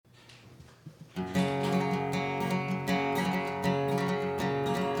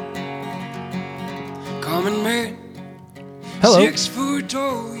common man. Hello. 6 foot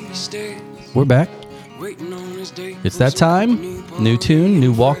tall, he stands. We're back. Waiting on his day. It's that time. New tune,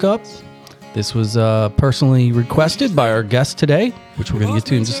 new walk-up. This was personally requested by our guest today, which we're going to get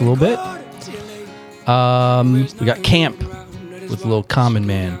to in just a little bit. We got Camp with a little Common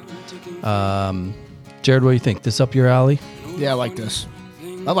Man. Jared, what do you think? This up your alley? Yeah, I like this.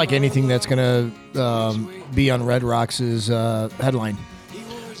 I like anything that's going to be on Red Rocks' headline.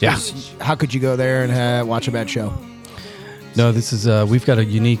 Yeah. How could you go there and watch a bad show? No, this is we've got a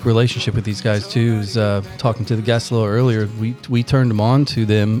unique relationship with these guys too. Was talking to the guests a little earlier. We turned them on to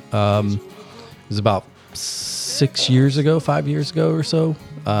them. It was about 5 years ago or so.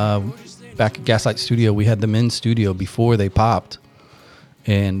 Back at Gaslight Studio, we had them in studio before they popped,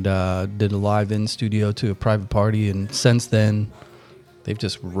 and did a live in studio to a private party. And since then, they've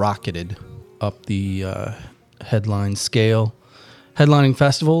just rocketed up the headline scale, headlining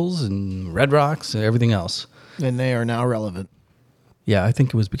festivals and Red Rocks and everything else. And they are now relevant. Yeah, I think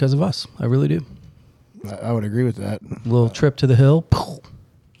it was because of us. I really do. I would agree with that. A little trip to the hill,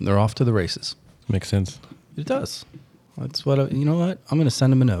 they're off to the races. Makes sense. It does. That's what. You know what? I'm going to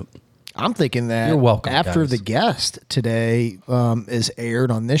send them a note. I'm thinking that You're welcome, after guys. the guest today is aired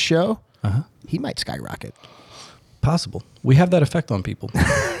on this show, he might skyrocket. Possible. We have that effect on people.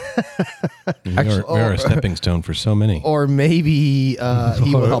 We are a stepping stone for so many. Or maybe he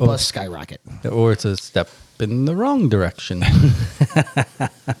will help us skyrocket. Or it's a step in the wrong direction.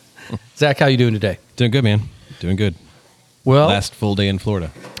 Zach, how you doing today? Doing good, man. Doing good. Well, Last full day in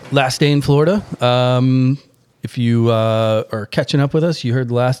Florida. last day in Florida. If you are catching up with us, you heard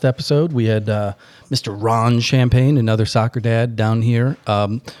the last episode. We had Mr. Ron Champagne, another soccer dad, down here.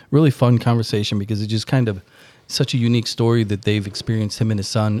 Really fun conversation because it just kind of such a unique story that they've experienced, him and his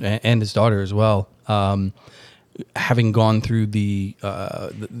son and his daughter as well. Having gone through the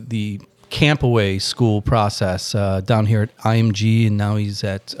camp-away school process down here at IMG, and now he's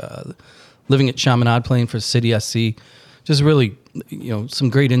at living at Chaminade playing for City SC. Just really,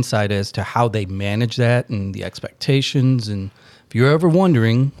 some great insight as to how they manage that and the expectations. And if you're ever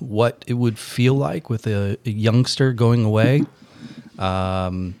wondering what it would feel like with a youngster going away,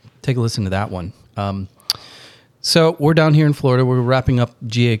 take a listen to that one. So we're down here in Florida. We're wrapping up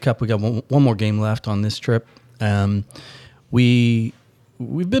GA Cup. We got one more game left on this trip. We've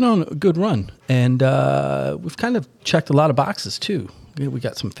been on a good run, and we've kind of checked a lot of boxes too. We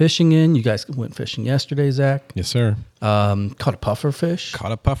got some fishing in. You guys went fishing yesterday, Zach. Yes, sir. Caught a puffer fish.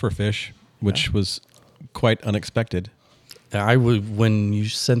 Caught a puffer fish, which was quite unexpected. When you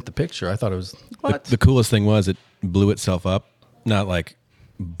sent the picture, I thought it was what? The coolest thing was it blew itself up. Not like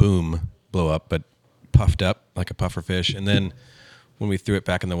boom, blow up, but puffed up like a puffer fish. And then when we threw it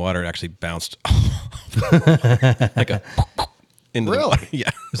back in the water, it actually bounced like a into the water.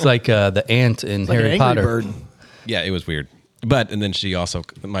 Yeah. It's like the ant in Like Harry an Potter. Angry Bird. Yeah, it was weird. And then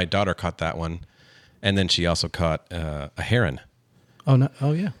my daughter caught that one. And then she also caught a heron. Oh, no.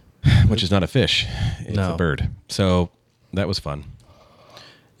 Oh, yeah. Which is not a fish. It's a bird. So that was fun.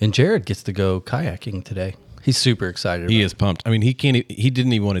 And Jared gets to go kayaking today. He's super excited. He is pumped. I mean, he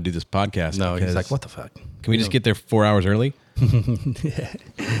didn't even want to do this podcast. No, he's like, what the fuck? Can we just get there 4 hours early?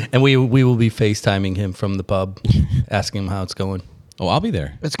 And we will be FaceTiming him from the pub, asking him how it's going. Oh, I'll be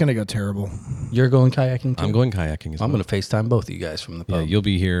there. It's going to go terrible. You're going kayaking too? I'm going kayaking as well. I'm going to FaceTime both of you guys from the pub. Yeah, you'll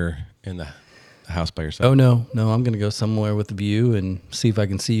be here in the house by yourself. Oh, no, I'm going to go somewhere with a view and see if I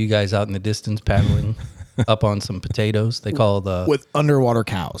can see you guys out in the distance paddling up on some potatoes. They call with underwater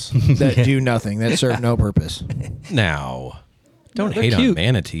cows that do nothing, that serve no purpose. Now, don't they're hate cute. on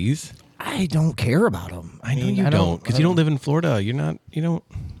manatees. I don't care about them. I know you don't, because you don't live in Florida. You don't.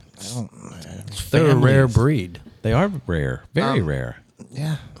 They're a rare breed. They are rare, very rare.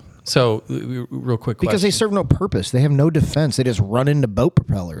 Yeah. So, real quick question. Because they serve no purpose. They have no defense. They just run into boat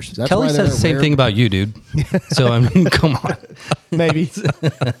propellers. That's Kelly why says the same thing about you, dude. So, I mean, come on. Maybe.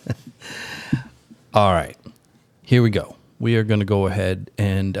 All right. Here we go. We are going to go ahead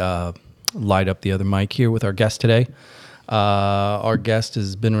and light up the other mic here with our guest today. Our guest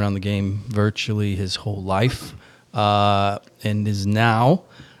has been around the game virtually his whole life and is now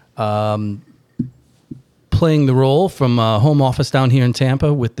playing the role from home office down here in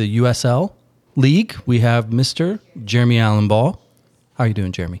Tampa with the USL League. We have Mr. Jeremy Alumbaugh. How are you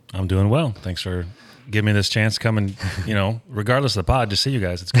doing, Jeremy? I'm doing well. Thanks for giving me this chance to come and, regardless of the pod, just see you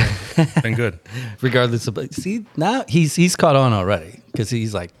guys. It's good. It's been good. Regardless of, see, now he's caught on already because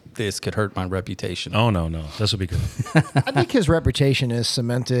he's like, this could hurt my reputation. Oh, no. This will be good. I think his reputation is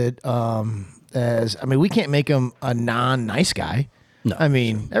cemented we can't make him a non-nice guy. No. I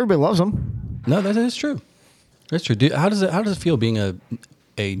mean, everybody loves him. No, that is true. That's true. How does it feel being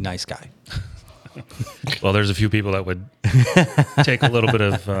a nice guy? Well, there's a few people that would take a little bit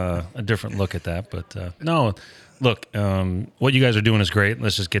of a different look at that. But no, look, what you guys are doing is great.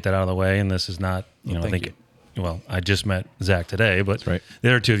 Let's just get that out of the way. And this is not, well, I just met Zach today, but right. The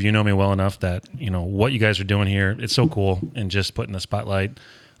other two of you know me well enough that, what you guys are doing here, it's so cool. And just putting the spotlight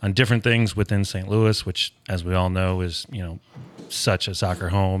on different things within St. Louis, which, as we all know, is, such a soccer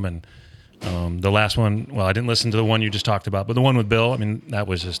home. And the last one, well, I didn't listen to the one you just talked about, but the one with Bill, I mean, that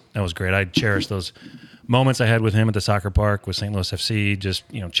was great. I cherished those moments I had with him at the soccer park with St. Louis FC, just,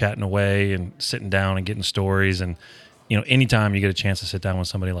 chatting away and sitting down and getting stories. And, anytime you get a chance to sit down with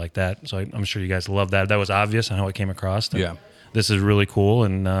somebody like that. So I'm sure you guys love that. That was obvious on how it came across. Yeah. This is really cool.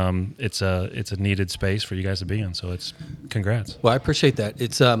 And it's a needed space for you guys to be in. So it's congrats. Well, I appreciate that.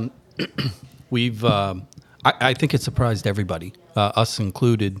 It's, we've, I think it surprised everybody, us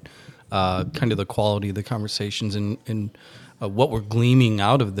included, kind of the quality of the conversations and what we're gleaming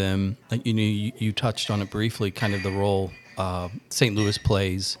out of them. You touched on it briefly, kind of the role St. Louis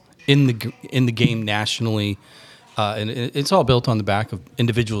plays in the game nationally, and it's all built on the back of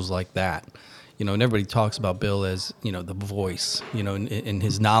individuals like that. And everybody talks about Bill as the voice, and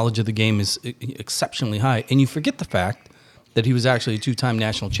his knowledge of the game is exceptionally high. And you forget the fact that he was actually a 2-time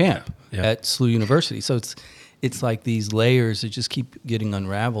national champ at SLU University. So it's like these layers that just keep getting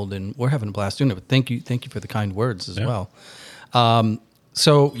unraveled, and we're having a blast doing it. But thank you for the kind words as well.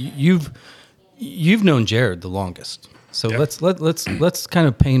 So you've known Jared the longest. So let's kind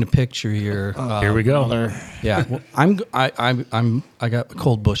of paint a picture here. Here we go. Yeah, well, I got a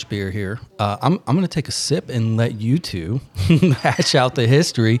cold Busch beer here. I'm going to take a sip and let you two hash out the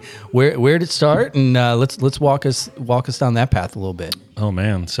history. Where did it start? And let's walk us down that path a little bit. Oh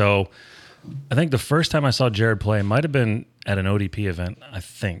man, so I think the first time I saw Jared play might have been at an ODP event. I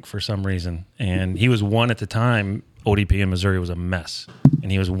think for some reason, and he was one at the time. ODP in Missouri was a mess, and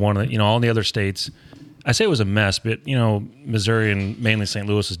he was one of the, all the other states. I say it was a mess, but Missouri and mainly St.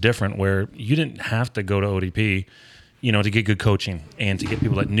 Louis is different, where you didn't have to go to ODP, to get good coaching and to get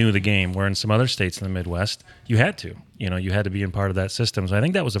people that knew the game. Where in some other states in the Midwest, you had to, you had to be in part of that system. So I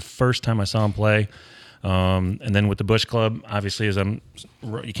think that was the first time I saw him play. And then with the Busch Club, obviously,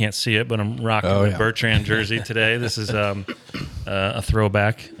 you can't see it, but I'm rocking the Bertrand jersey today. This is a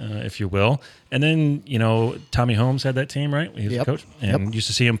throwback, if you will. And then, Tommy Holmes had that team, right? He was a coach. And used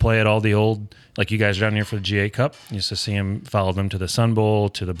to see him play at all the old, like you guys are down here for the GA Cup. Used to see him, follow them to the Sun Bowl,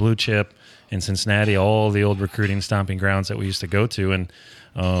 to the Blue Chip in Cincinnati, all the old recruiting stomping grounds that we used to go to. And,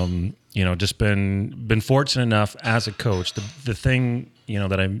 just been fortunate enough as a coach. The thing,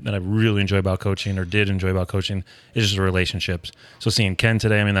 that I really enjoy about coaching, or did enjoy about coaching, is just the relationships. So seeing Ken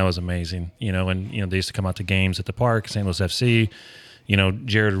today, I mean, that was amazing. And they used to come out to games at the park, St. Louis FC.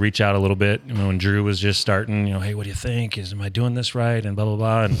 Jared would reach out a little bit when Drew was just starting, hey, what do you think? Am I doing this right? And blah, blah,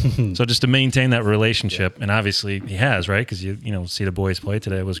 blah. And so just to maintain that relationship, and obviously he has, right? Because you see the boys play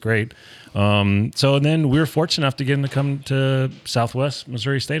today. It was great. So then we were fortunate enough to get him to come to Southwest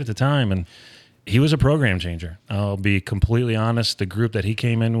Missouri State at the time, and he was a program changer. I'll be completely honest. The group that he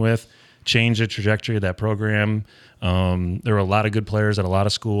came in with changed the trajectory of that program. There were a lot of good players at a lot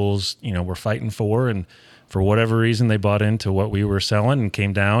of schools, we're fighting for, and for whatever reason, they bought into what we were selling and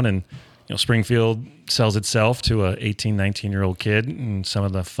came down. And Springfield sells itself to a 18, 19-year-old kid, and some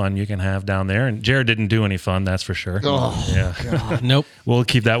of the fun you can have down there. And Jared didn't do any fun, that's for sure. Oh, yeah, God. Nope. We'll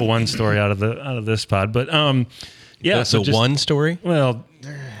keep that one story out of this pod. But That's so just one story. Well,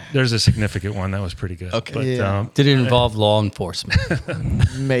 there's a significant one that was pretty good. Okay. But, Yeah. Did it involve law enforcement?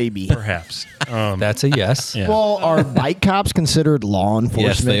 Maybe. perhaps. That's a yes. Yeah. Well, are bike cops considered law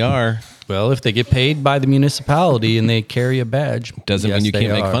enforcement? Yes, they are. Well, if they get paid by the municipality and they carry a badge, Doesn't yes, mean you they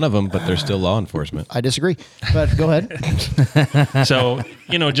can't make are. fun of them, but they're still law enforcement. I disagree, but go ahead. So,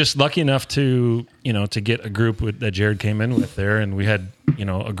 just lucky enough to get a group that Jared came in with there, and we had,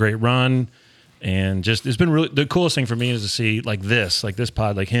 a great run. And just, it's been really, the coolest thing for me is to see like this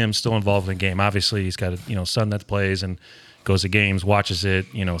pod, like him still involved in the game. Obviously he's got a, son that plays and goes to games, watches it,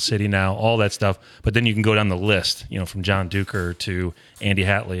 City Now, all that stuff. But then you can go down the list, from John Duker to Andy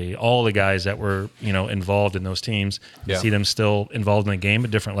Hatley, all the guys that were, involved in those teams. Yeah. See them still involved in the game at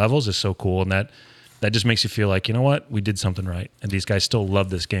different levels is so cool. And that just makes you feel like, you know what, we did something right. And these guys still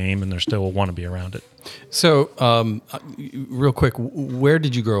love this game and they still want to be around it. So, real quick, where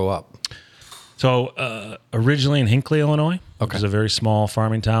did you grow up? So originally in Hinckley, Illinois, which Okay. is a very small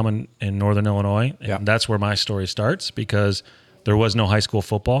farming town in northern Illinois. And Yeah. that's where my story starts because there was no high school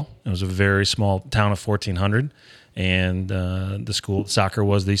football. It was a very small town of 1,400. And the school soccer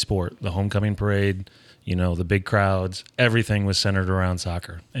was the sport. The homecoming parade, the big crowds, everything was centered around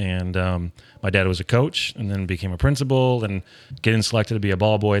soccer. And my dad was a coach and then became a principal, and getting selected to be a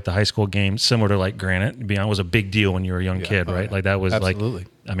ball boy at the high school game, similar to like Granite, was a big deal when you were a young kid, right? Yeah. Like that was Absolutely.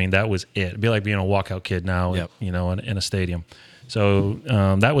 that was it. It'd be like being a walkout kid now, Yep. in a stadium. So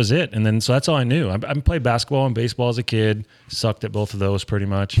that was it. And then, so that's all I knew. I played basketball and baseball as a kid, sucked at both of those pretty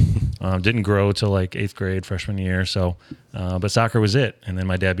much. Didn't grow till like 8th grade, freshman year. So, but soccer was it. And then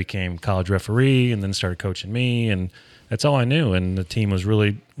my dad became college referee and then started coaching me. And that's all I knew. And the team was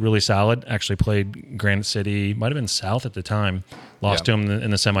really, really solid. Actually played Granite City, might've been South at the time, lost to them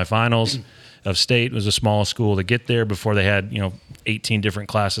in the semifinals of state. It was a small school to get there before they had, 18 different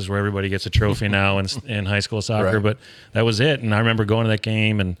classes where everybody gets a trophy now in high school soccer. Right. But that was it. And I remember going to that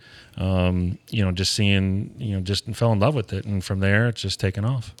game and, just seeing, just fell in love with it. And from there, it's just taken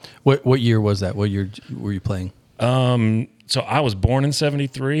off. What year was that? What year were you playing? So I was born in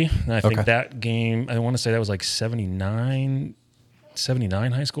 73. And I think Okay. that game, I want to say that was like 79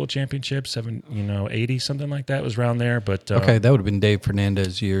 high school championship, 80, something like that was around there. But Okay, that would have been Dave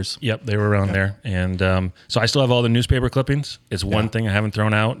Fernandez years. Yep, they were around there. And so I still have all the newspaper clippings. It's one thing I haven't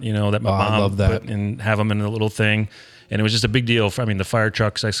thrown out, that my I mom love that. put and have them in a little thing. And it was just a big deal. The fire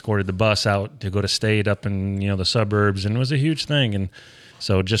trucks escorted the bus out to go to state up in, the suburbs. And it was a huge thing. And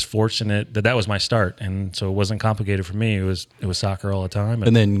so just fortunate that was my start. And so it wasn't complicated for me. It was soccer all the time.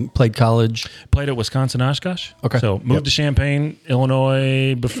 And then played college. Played at Wisconsin Oshkosh. Okay. So moved to Champaign,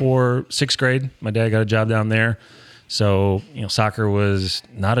 Illinois before 6th grade. My dad got a job down there. So, soccer was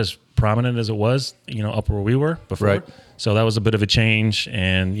not as prominent as it was, up where we were before. Right. So that was a bit of a change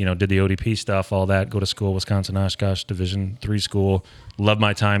and, did the ODP stuff, all that, go to school, Wisconsin Oshkosh Division III school. Loved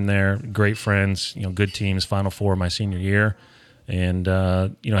my time there. Great friends, good teams, Final Four my senior year. And,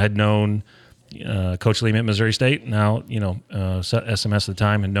 had known Coach Lehman at Missouri State. Now, SMS at the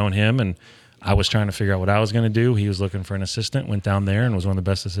time, had known him. And I was trying to figure out what I was going to do. He was looking for an assistant, went down there, and was one of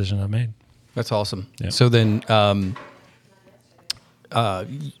the best decisions I've made. That's awesome. Yeah. So then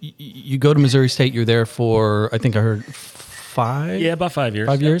you go to Missouri State. You're there for, I think I heard 5? Yeah, about 5 years.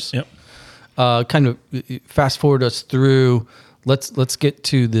 5 years? Yep. Kind of fast forward us through. Let's get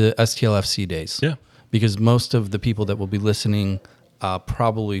to the STLFC days. Yeah. Because most of the people that will be listening,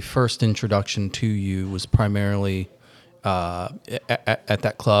 probably first introduction to you was primarily at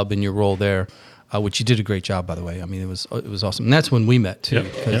that club and your role there, which you did a great job, by the way. I mean, it was awesome. And that's when we met too,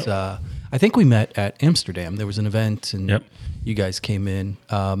 because I think we met at Amsterdam. There was an event, and you guys came in.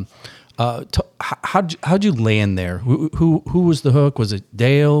 How'd you land there? Who was the hook? Was it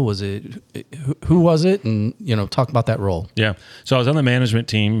Dale? Was it who was it? And talk about that role. Yeah. So I was on the management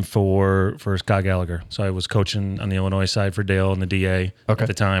team for Scott Gallagher. So I was coaching on the Illinois side for Dale and the DA at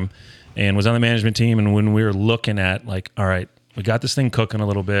the time, and was on the management team. And when we were looking at all right, we got this thing cooking a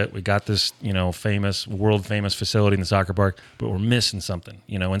little bit. We got this, world famous facility in the soccer park, but we're missing something,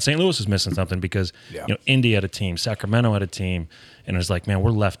 and St. Louis was missing something because, Indy had a team, Sacramento had a team, and it was like, man,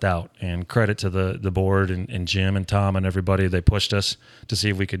 we're left out. And credit to the board and Jim and Tom and everybody. They pushed us to see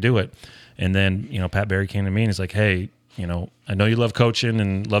if we could do it. And then, Pat Barry came to me and he's like, hey, I know you love coaching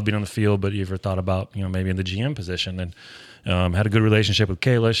and love being on the field, but you ever thought about, maybe in the GM position? And had a good relationship with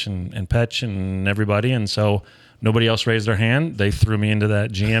Kalish and Petch and everybody. And so nobody else raised their hand. They threw me into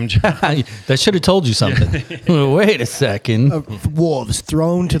that GM job. That should have told you something. Wait a second. Wolves,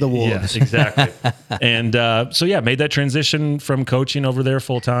 thrown to the wolves. Yeah, exactly. And made that transition from coaching over there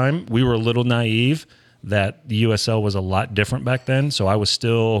full time. We were a little naive that the USL was a lot different back then. So I was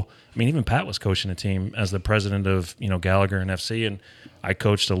still, even Pat was coaching a team as the president of, Gallagher and FC. And I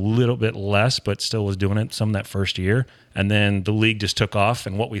coached a little bit less, but still was doing it some that first year. And then the league just took off,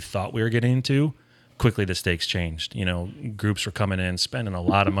 and what we thought we were getting into, quickly the stakes changed. Groups were coming in, spending a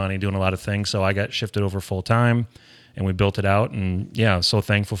lot of money, doing a lot of things. So I got shifted over full time, and we built it out. And so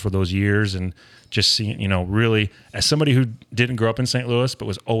thankful for those years, and just seeing, really, as somebody who didn't grow up in St. Louis, but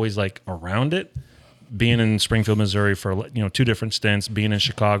was always around it, being in Springfield, Missouri for 2 different stints, being in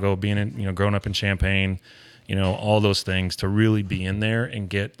Chicago, being in, growing up in Champaign, all those things, to really be in there and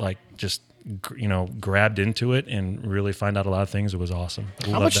get grabbed into it and really find out a lot of things. It was awesome.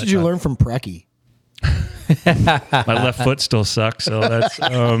 How much did you learn from Preki? My left foot still sucks, so that's.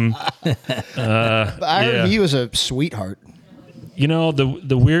 I heard he was a sweetheart.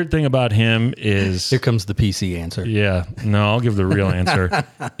 The weird thing about him is, Here comes the PC answer. Yeah, no, I'll give the real answer.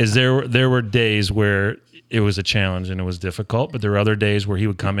 Is there were days where it was a challenge and it was difficult, but there were other days where he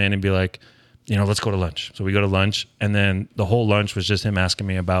would come in and be like, let's go to lunch. So we go to lunch, and then the whole lunch was just him asking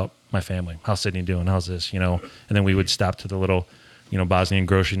me about my family. How's Sydney doing? How's this? And then we would stop to the little Bosnian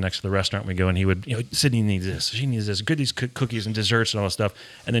grocery next to the restaurant. We go and he would, Sydney needs this, she needs this, good these cookies and desserts and all that stuff.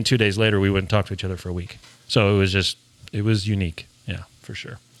 And then 2 days later, we wouldn't talk to each other for a week. So it was unique. Yeah, for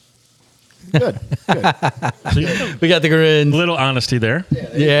sure. Good. So, We got the grin. little honesty there.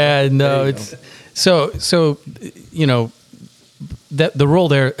 Yeah, no, it's so that the role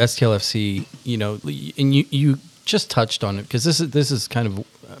there at STLFC, and you just touched on it because this is kind of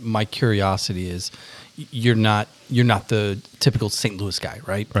my curiosity is you're not the typical St. Louis guy,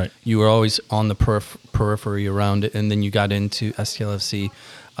 right? Right. You were always on the periphery around it, and then you got into STLFC,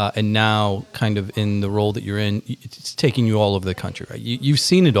 and now kind of in the role that you're in, it's taking you all over the country, right? You've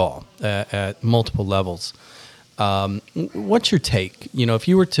seen it all at multiple levels. What's your take? If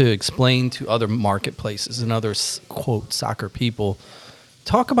you were to explain to other marketplaces and other quote soccer people,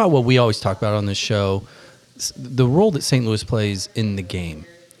 talk about what we always talk about on this show, the role that St. Louis plays in the game.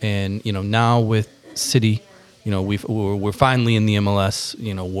 And, now with City, we're finally in the MLS,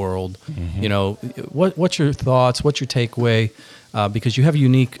 world. Mm-hmm. What's your thoughts? What's your takeaway? Because you have a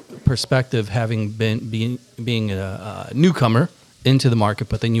unique perspective, having being a newcomer into the market,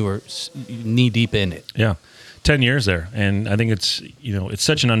 but then you were knee deep in it. Yeah. 10 years there. And I think it's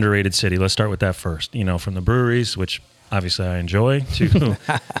such an underrated city. Let's start with that first, from the breweries, which obviously I enjoy, to,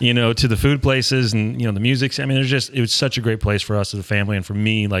 to the food places and, the music. I mean, it was such a great place for us as a family and for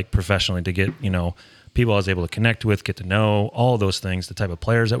me, like professionally, to get, people I was able to connect with, get to know, all of those things, the type of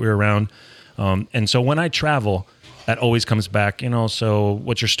players that we were around. And so when I travel, that always comes back, so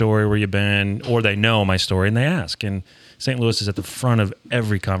what's your story, where you been, or they know my story and they ask. And St. Louis is at the front of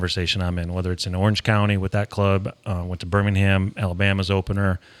every conversation I'm in, whether it's in Orange County with that club, went to Birmingham, Alabama's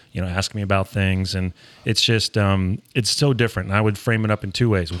opener, ask me about things. And it's just, it's so different. And I would frame it up in two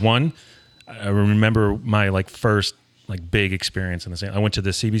ways. One, I remember my first big experience in the same. I went to the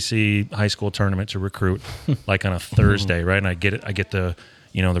CBC high school tournament to recruit on a Thursday, right? And I get the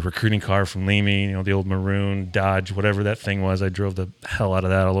recruiting car from Leamy, the old maroon Dodge, whatever that thing was. I drove the hell out of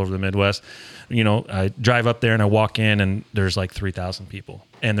that all over the Midwest. I drive up there and I walk in and there's 3,000 people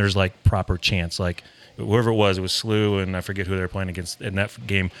and there's proper chants. Whoever it was SLU and I forget who they were playing against in that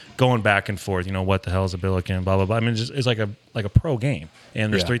game, going back and forth, what the hell is a Billiken, blah, blah, blah. I mean, it's like a pro game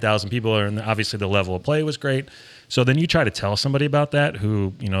and there's 3,000 people there, and obviously the level of play was great. So then you try to tell somebody about that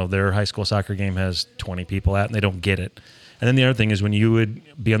who, their high school soccer game has 20 people at and they don't get it. And then the other thing is when you would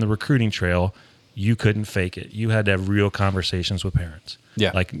be on the recruiting trail, you couldn't fake it. You had to have real conversations with parents.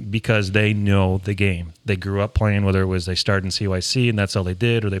 Yeah. Because they know the game. They grew up playing, whether it was they started in CYC and that's all they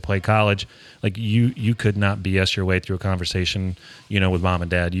did, or they played college. You could not BS your way through a conversation, with mom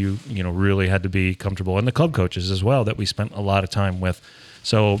and dad. You really had to be comfortable. And the club coaches as well that we spent a lot of time with.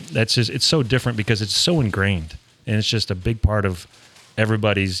 So it's so different because it's so ingrained. And it's just a big part of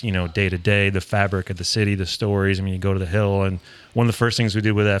everybody's, day to day, the fabric of the city, the stories. I mean, you go to the Hill, and one of the first things we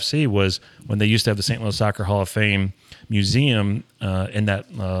did with FC was when they used to have the St. Louis Soccer Hall of Fame museum in that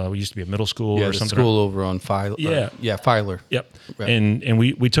used to be a middle school or something. School over on Filer. Filer. Yep. Right. And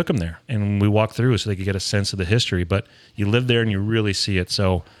we took them there and we walked through so they could get a sense of the history. But you live there and you really see it.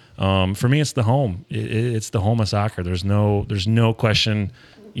 So for me, it's the home. It's the home of soccer. There's no question.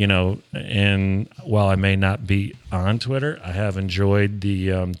 And while I may not be on Twitter, I have enjoyed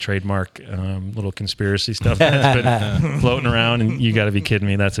the trademark little conspiracy stuff that's been floating around. And you got to be kidding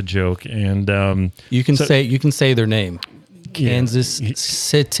me, that's a joke. And you can say their name, Kansas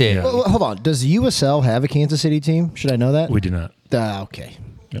City. Yeah. Well, hold on. Does USL have a Kansas City team? Should I know that? We do not. Okay.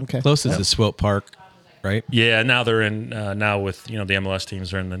 Yep. Okay. Closest is Swope Park, right? Yeah, now they're in. Now with the MLS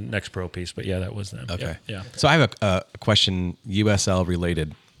teams are in the next pro piece, but yeah, that was them. Okay. Yeah. So I have a question, USL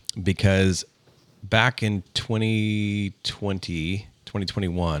related, because back in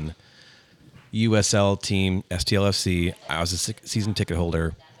 2021, USL team STLFC, I was a season ticket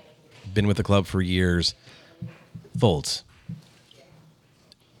holder, been with the club for years, folds.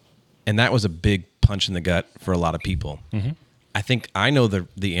 And that was a big punch in the gut for a lot of people. Mm-hmm. I think I know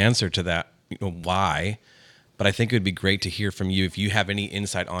the answer to that, why, but I think it would be great to hear from you if you have any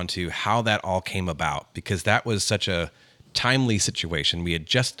insight onto how that all came about, because that was such a timely situation. We had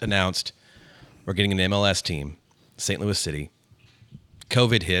just announced we're getting an MLS team, St. Louis City.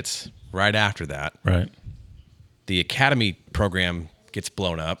 COVID hits right after that. Right. The academy program gets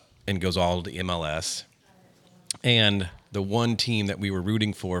blown up and goes all to MLS. And the one team that we were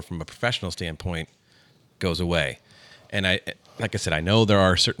rooting for from a professional standpoint goes away. And like I said, I know there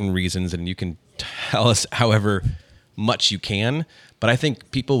are certain reasons, and you can tell us however much you can, but I think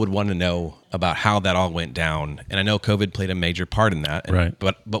people would want to know about how that all went down. And I know COVID played a major part in that. Right.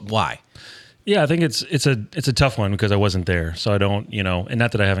 But why? Yeah, I think it's a tough one because I wasn't there, so I don't, and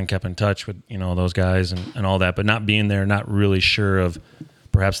not that I haven't kept in touch with those guys and all that, but not being there, not really sure of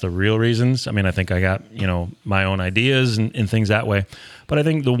perhaps the real reasons. I mean, I think I got my own ideas and things that way, but I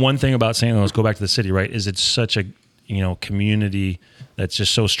think the one thing about St. Louis, go back to the city, right, is it's such a community that's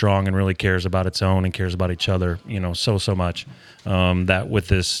just so strong and really cares about its own and cares about each other, so much that with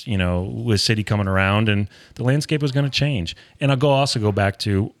this, with city coming around and the landscape was going to change. And I'll also go back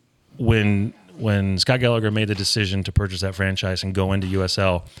to when Scott Gallagher made the decision to purchase that franchise and go into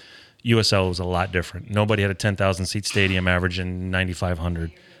USL was a lot different. Nobody had a 10,000 seat stadium averaging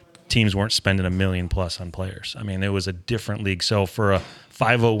 9,500. Teams weren't spending $1 million plus on players. I mean, it was a different league. So for a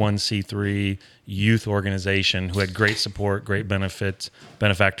 501c3 youth organization who had great support, great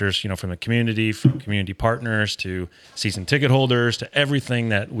benefactors, from the community, from community partners to season ticket holders to everything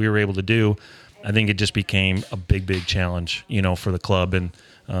that we were able to do, I think it just became a big, big challenge, for the club. And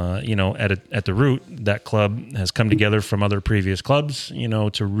at the root, that club has come together from other previous clubs,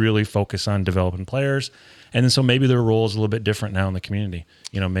 to really focus on developing players. And then so maybe their role is a little bit different now in the community.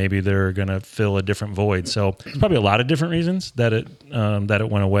 Maybe they're going to fill a different void. So there's probably a lot of different reasons that it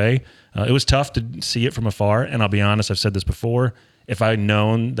went away. It was tough to see it from afar. And I'll be honest, I've said this before. If I'd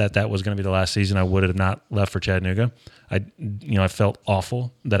known that was going to be the last season, I would have not left for Chattanooga. I felt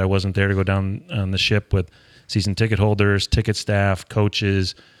awful that I wasn't there to go down on the ship with season ticket holders, ticket staff,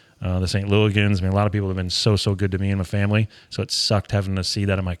 coaches, the St. Louisans. I mean, a lot of people have been so good to me and my family. So it sucked having to see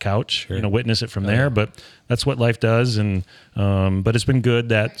that on my couch, witness it from there. But that's what life does. And but it's been good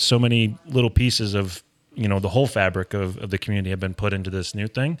that so many little pieces of the whole fabric of the community have been put into this new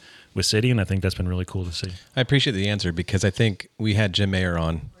thing with City, and I think that's been really cool to see. I appreciate the answer because I think we had Jim Mayer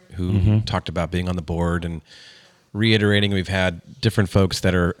on who talked about being on the board and reiterating. We've had different folks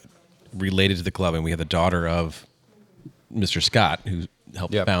that are related to the club, and we have the daughter of Mr. Scott who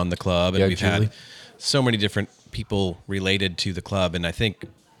helped found the club, and we've Julie. had so many different people related to the club, and I think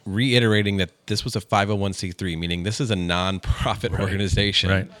reiterating that this was a 501c3, meaning this is a nonprofit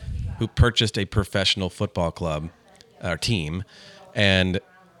organization who purchased a professional football club or team, and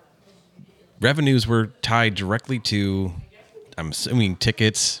revenues were tied directly to, I'm assuming,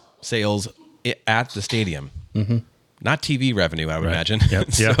 tickets, sales at the stadium. Not TV revenue, I would imagine.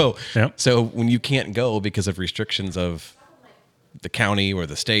 So when you can't go because of restrictions of the county or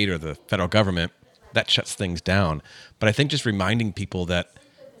the state or the federal government, that shuts things down. But I think just reminding people that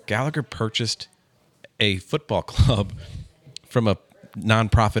Gallagher purchased a football club from a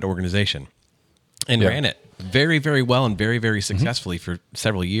nonprofit organization and ran it very, very well and very, very successfully for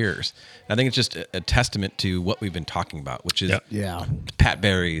several years. I think it's just a testament to what we've been talking about, which is Pat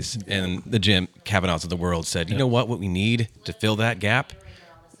Barry's and the Jim Kavanaughs of the world said, you know what we need to fill that gap?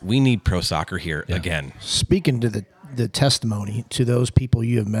 We need pro soccer here again. Speaking to the testimony to those people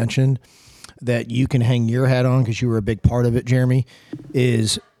you have mentioned that you can hang your hat on because you were a big part of it, Jeremy,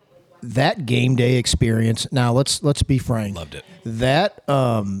 is that game day experience. Now let's be frank. Loved it. That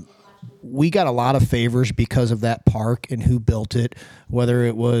we got a lot of favors because of that park and who built it, whether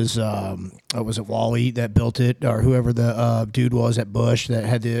it was it Wally that built it or whoever the dude was at Bush that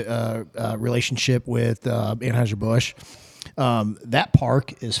had the relationship with Anheuser-Busch. That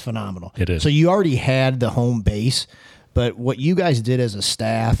park is phenomenal. It is. So you already had the home base, but what you guys did as a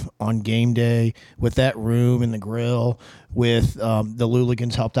staff on game day with that room and the grill, with the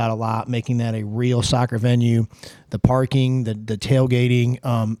Luligans helped out a lot, making that a real soccer venue, the parking, the tailgating.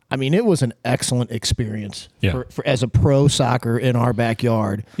 I mean, it was an excellent experience for as a pro soccer in our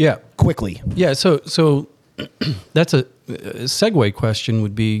backyard. Yeah. Quickly. Yeah. So that's a segue question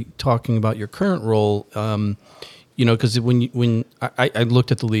would be talking about your current role. Because when I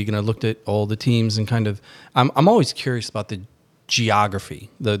looked at the league and I looked at all the teams and kind of, I'm always curious about the geography,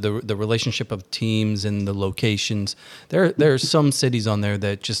 the relationship of teams and the locations. There are some cities on there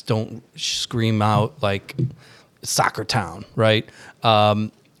that just don't scream out like soccer town, right?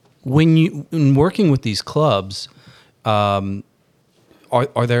 When working with these clubs, are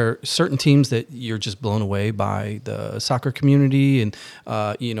there certain teams that you're just blown away by the soccer community, and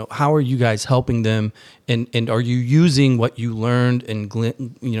how are you guys helping them, and are you using what you learned and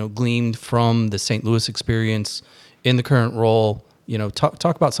gleaned from the St. Louis experience in the current role?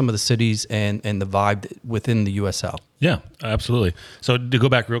 Talk about some of the cities and the vibe within the USL. Yeah, absolutely. So to go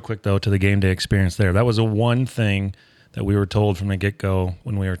back real quick though to the game day experience there, that was a one thing that we were told from the get-go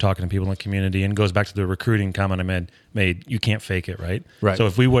when we were talking to people in the community, and goes back to the recruiting comment I made. You can't fake it, right? Right. So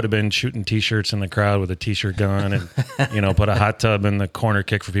if we would have been shooting T-shirts in the crowd with a T-shirt gun and, put a hot tub in the corner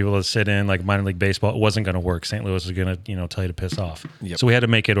kick for people to sit in like minor league baseball, it wasn't going to work. St. Louis was going to, tell you to piss off. Yep. So we had to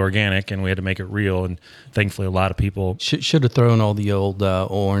make it organic and we had to make it real. And thankfully, a lot of people Should have thrown all the old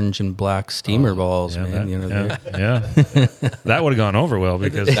orange and black steamer balls, yeah, man. that would have gone over well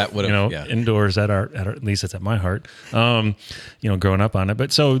because That would've- yeah. indoors at least it's at my heart. Growing up on it,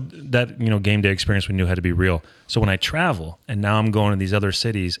 but so that game day experience we knew had to be real. So when I travel and now I'm going to these other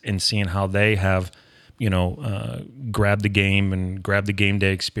cities and seeing how they have, grabbed the game and grabbed the game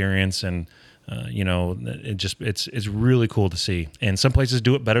day experience and. It's really cool to see. And some places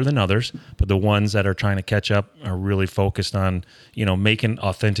do it better than others, but the ones that are trying to catch up are really focused on, making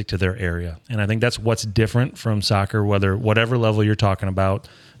authentic to their area. And I think that's what's different from soccer, whatever level you're talking about,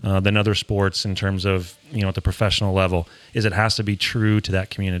 than other sports in terms of, at the professional level, is it has to be true to that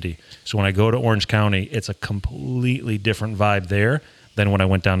community. So when I go to Orange County, it's a completely different vibe there than when I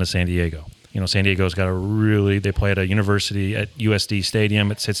went down to San Diego. San Diego's got they play at a university at USD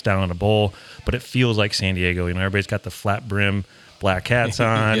Stadium. It sits down in a bowl, but it feels like San Diego. Everybody's got the flat brim black hats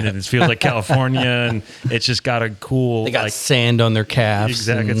on, and it feels like California, and it's just got a cool. They got sand on their calves.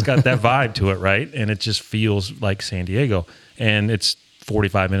 Exactly, it's got that vibe to it, right? And it just feels like San Diego, and it's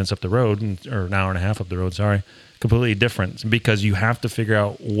 45 minutes up the road, or an hour and a half up the road. Sorry, completely different because you have to figure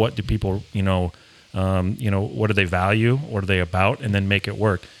out what do people, what do they value, what are they about, and then make it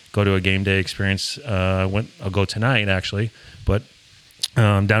work. Go to a game day experience. I'll go tonight actually, but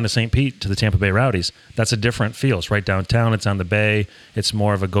down to St. Pete to the Tampa Bay Rowdies. That's a different feel. It's right downtown. It's on the bay. It's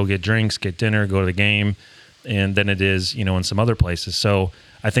more of a go get drinks, get dinner, go to the game, and than it is in some other places. So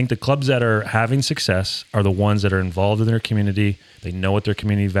I think the clubs that are having success are the ones that are involved in their community. They know what their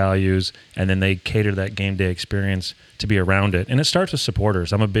community values, and then they cater that game day experience to be around it. And it starts with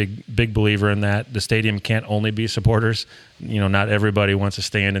supporters. I'm a big believer in that. The stadium can't only be supporters. Not everybody wants to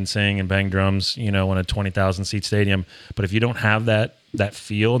stand and sing and bang drums, in a 20,000 seat stadium. But if you don't have that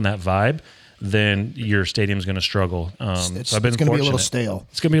feel and that vibe, then your stadium's going to struggle. So I've been it's going to be a little fortunate. stale.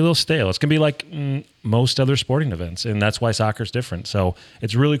 It's going to be a little stale. It's going to be like most other sporting events, and that's why soccer's different. So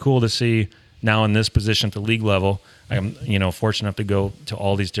it's really cool to see now in this position at the league level. I'm fortunate enough to go to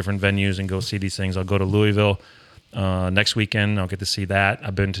all these different venues and go see these things. I'll go to Louisville next weekend. I'll get to see that.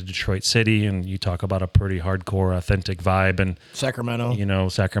 I've been to Detroit City, and you talk about a pretty hardcore, authentic vibe. And Sacramento.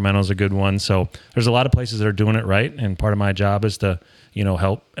 Sacramento's a good one. So there's a lot of places that are doing it right, and part of my job is to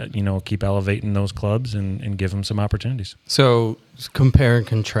help keep elevating those clubs and give them some opportunities. So compare and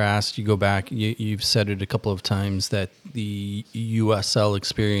contrast. You go back. You've said it a couple of times that the USL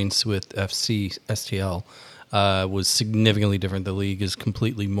experience with FC STL was significantly different. The league is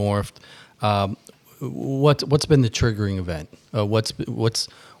completely morphed. What's been the triggering event?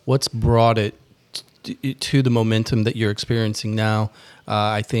 What's brought it to the momentum that you're experiencing now?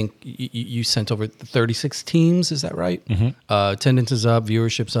 I think you sent over 36 teams. Is that right? Mm-hmm. Attendance is up,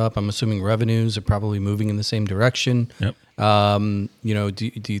 viewership's up. I'm assuming revenues are probably moving in the same direction. Yep.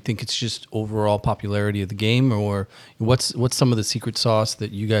 Do you think it's just overall popularity of the game, or what's some of the secret sauce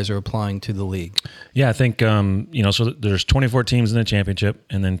that you guys are applying to the league? Yeah, I think so there's 24 teams in the championship,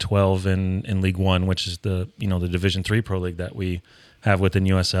 and then 12 in League One, which is the the Division III Pro League that we have within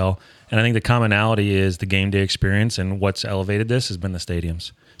USL. And I think the commonality is the game day experience, and what's elevated this has been the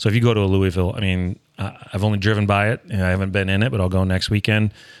stadiums. So if you go to a Louisville, I've only driven by it, and I haven't been in it, but I'll go next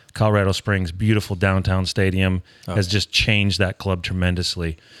weekend. Colorado Springs, beautiful downtown stadium, has just changed that club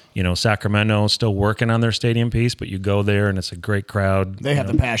tremendously. Sacramento still working on their stadium piece, but you go there and it's a great crowd. They have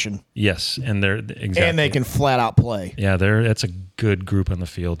the passion. Yes, and they're exactly, and they can flat out play. Yeah, that's a good group on the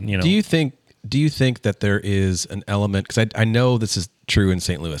field. Do you think that there is an element, because I know this is true in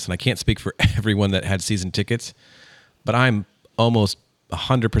St. Louis, and I can't speak for everyone that had season tickets, but I'm almost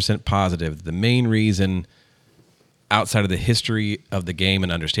 100% positive the main reason, outside of the history of the game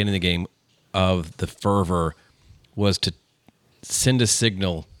and understanding the game, of the fervor, was to send a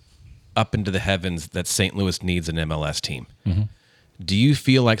signal up into the heavens that St. Louis needs an MLS team. Mm-hmm. Do you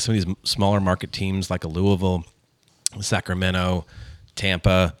feel like some of these smaller market teams like a Louisville, Sacramento,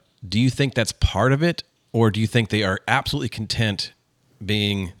 Tampa, do you think that's part of it, or do you think they are absolutely content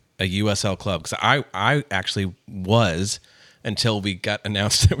being a USL club? Because I actually was, until we got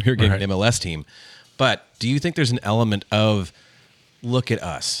announced that we were getting an MLS team. But do you think there's an element of, look at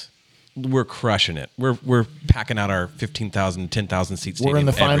us, we're crushing it, we're packing out our 15,000, 10,000 seat stadium. We're in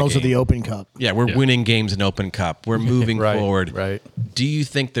the finals of the Open Cup. Yeah, we're winning games in Open Cup. We're moving forward. Right. Do you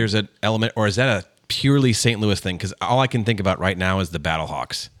think there's an element, or is that a purely St. Louis thing? Because all I can think about right now is the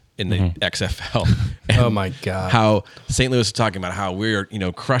Battlehawks in the XFL. Oh my God! How St. Louis is talking about how we're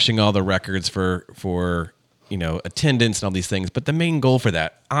crushing all the records for attendance and all these things. But the main goal for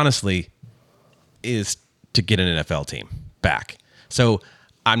that, honestly, is to get an NFL team back. So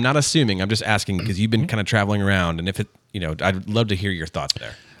I'm not assuming, I'm just asking because you've been kind of traveling around, and if it, I'd love to hear your thoughts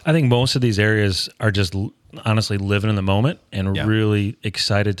there. I think most of these areas are just honestly living in the moment and really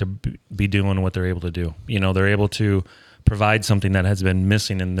excited to be doing what they're able to do. They're able to provide something that has been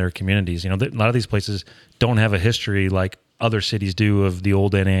missing in their communities. A lot of these places don't have a history like other cities do of the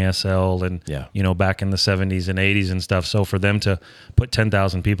old NASL and, back in the 70s and 80s and stuff. So for them to put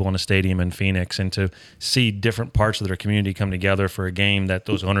 10,000 people in a stadium in Phoenix and to see different parts of their community come together for a game that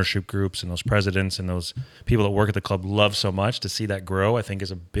those ownership groups and those presidents and those people that work at the club love so much, to see that grow, I think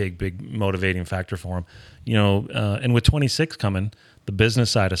is a big, big motivating factor for them. And with 26 coming, the business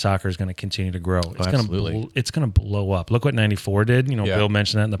side of soccer is going to continue to grow. It's going to blow up. Look what 94 did. Bill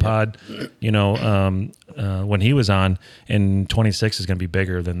mentioned that in the pod, when he was on, and 26 is going to be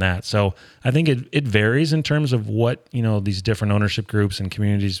bigger than that. So I think it varies in terms of what, these different ownership groups and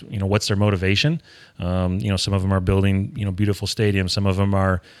communities, what's their motivation. Some of them are building, beautiful stadiums. Some of them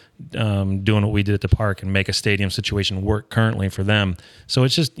are doing what we did at the park and make a stadium situation work currently for them. So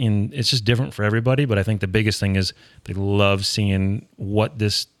it's just different for everybody. But I think the biggest thing is they love seeing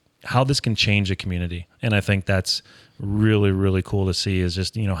how this can change a community. And I think that's really, really cool to see, is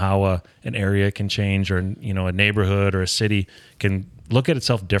just, how an area can change, or, a neighborhood or a city can look at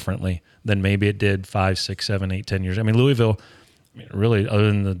itself differently than maybe it did 5, 6, 7, 8, 10 years. I mean, Louisville, really, other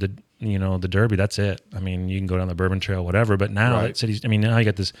than the Derby, that's it. I mean, you can go down the Bourbon Trail, whatever, but now that city's, now you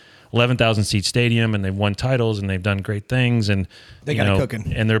got this 11,000 seat stadium, and they've won titles and they've done great things, and they got it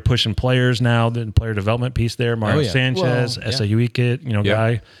cooking, and they're pushing players now. The player development piece there, Mario Sanchez, SAU kid,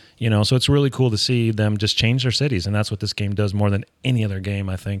 guy, so it's really cool to see them just change their cities, and that's what this game does more than any other game,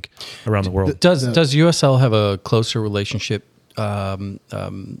 I think, around the world. Does USL have a closer relationship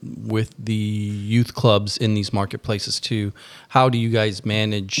with the youth clubs in these marketplaces too? How do you guys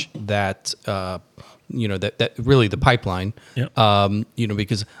manage that? That really the pipeline.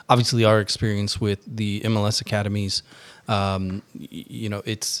 Because obviously our experience with the MLS academies,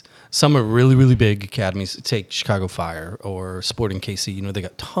 it's some are really, really big academies. Take Chicago Fire or Sporting KC. They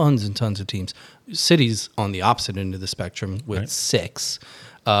got tons and tons of teams. Cities on the opposite end of the spectrum with 6.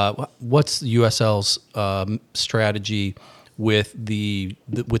 What's USL's strategy with the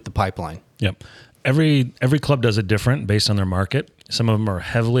pipeline? Yep. Every club does it different based on their market. Some of them are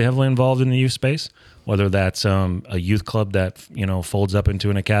heavily involved in the youth space, whether that's a youth club that folds up into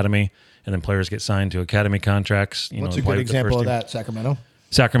an academy, and then players get signed to academy contracts. What's a good example of that? Sacramento.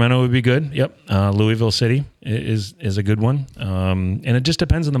 Sacramento would be good. Yep. Louisville City is a good one. And it just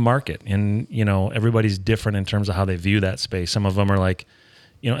depends on the market, and everybody's different in terms of how they view that space. Some of them are like,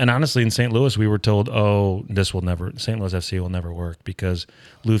 and honestly, in St. Louis, we were told, St. Louis FC will never work because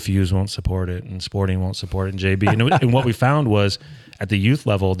Lou Fuse won't support it and Sporting won't support it, and JB. And what we found was at the youth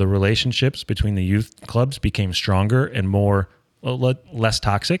level, the relationships between the youth clubs became stronger and less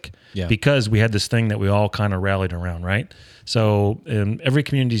toxic because we had this thing that we all kind of rallied around, right? So every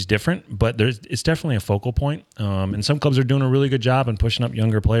community is different, but it's definitely a focal point. And some clubs are doing a really good job in pushing up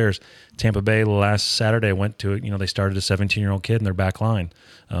younger players. Tampa Bay last Saturday, I went to it. They started a 17-year-old kid in their back line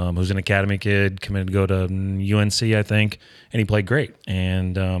who's an academy kid, committed to go to UNC, I think, and he played great.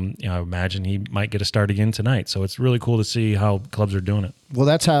 And I imagine he might get a start again tonight. So it's really cool to see how clubs are doing it. Well,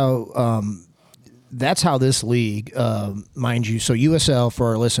 that's how this league, mind you. So USL, for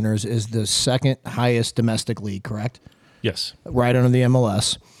our listeners, is the second highest domestic league, correct? Yes. Right under the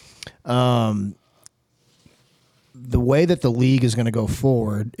MLS. The way that the league is going to go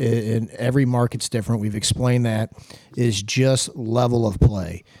forward, and every market's different, we've explained that, is just level of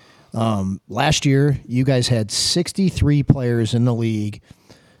play. Last year, you guys had 63 players in the league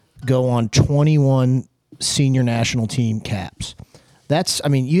go on 21 senior national team caps.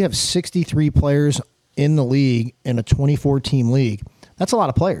 You have 63 players in the league in a 24-team league. That's a lot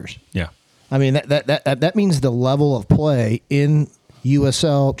of players. Yeah. That means the level of play in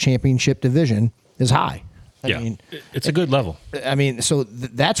USL Championship Division is high. It's a good level. So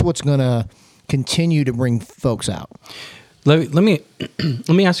that's what's going to continue to bring folks out. Let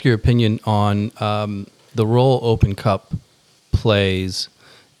me ask your opinion on the role Open Cup plays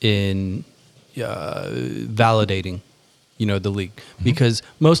in validating, the league, because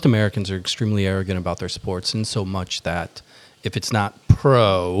most Americans are extremely arrogant about their sports, in so much that if it's not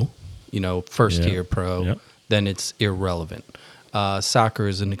pro, first tier pro, then it's irrelevant. Soccer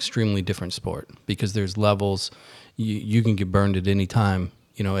is an extremely different sport because there's levels. You can get burned at any time,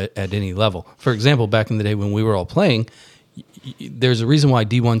 at any level. For example, back in the day when we were all playing, there's a reason why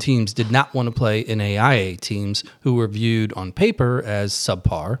D1 teams did not want to play in AIA teams who were viewed on paper as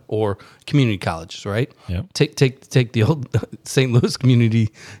subpar or community colleges, right? Yep. Take the old St. Louis community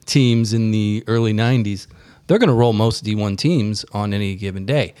teams in the early 90s. They're going to roll most D1 teams on any given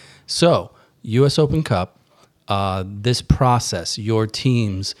day. So, U.S. Open Cup, this process, your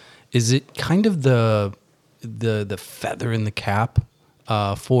teams, is it kind of the feather in the cap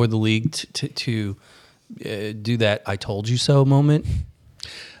for the league to do that "I told you so" moment?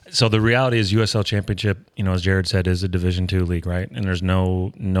 So the reality is USL Championship, as Jared said, is a Division II league, right? And there's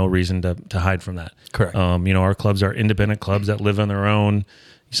no reason to hide from that. Correct. Our clubs are independent clubs that live on their own.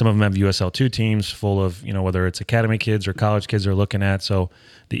 Some of them have USL 2 teams full of, whether it's academy kids or college kids they're looking at. So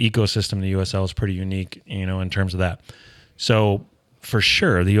the ecosystem in the USL is pretty unique, in terms of that. So for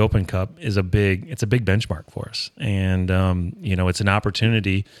sure, the Open Cup is a big benchmark for us. And, it's an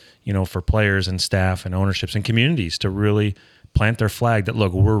opportunity, for players and staff and ownerships and communities to really plant their flag that,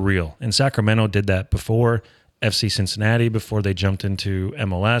 look, we're real. And Sacramento did that before FC Cincinnati, before they jumped into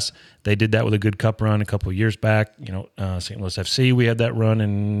MLS. They did that with a good cup run a couple of years back. St. Louis FC, we had that run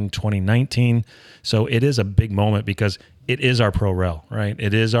in 2019. So it is a big moment because it is our Pro-Rel, right?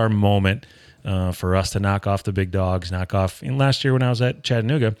 It is our moment for us to knock off the big dogs, And last year when I was at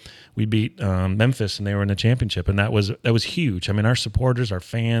Chattanooga, we beat Memphis and they were in the championship. And that was huge. I mean, our supporters, our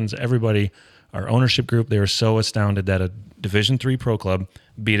fans, everybody, our ownership group, they were so astounded that a Division III pro club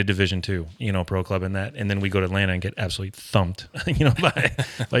beat a Division II, pro club in that. And then we go to Atlanta and get absolutely thumped,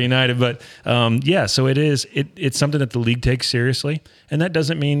 by United. But so it's something that the league takes seriously. And that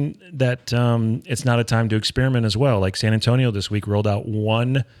doesn't mean that it's not a time to experiment as well. Like San Antonio this week rolled out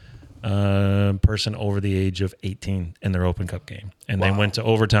one person over the age of 18 in their Open Cup game. And they went to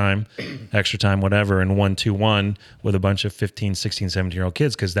overtime, extra time, whatever, and won 2-1 with a bunch of 15, 16, 17-year-old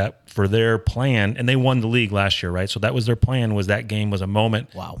kids because that, for their plan, and they won the league last year, right? So that was their plan, was that game was a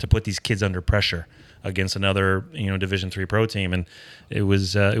moment to put these kids under pressure against another, Division III pro team. And it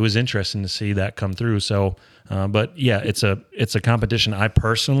was interesting to see that come through. So, but yeah, it's a competition I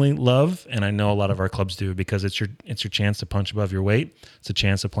personally love, and I know a lot of our clubs do because it's your chance to punch above your weight. It's a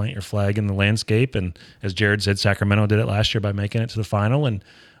chance to plant your flag in the landscape. And as Jared said, Sacramento did it last year by making it to the final, and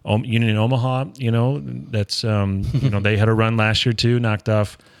Union Omaha, that's they had a run last year too, knocked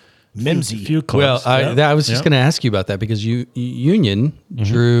off Mimsy. Few clubs. Well, I was just going to ask you about that because Union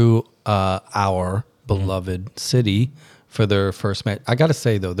drew our beloved city for their first match. I got to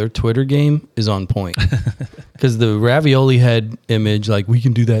say, though, their Twitter game is on point because the ravioli head image, like, we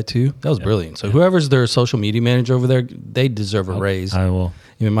can do that too. That was brilliant. So whoever's their social media manager over there, they deserve a raise. I will.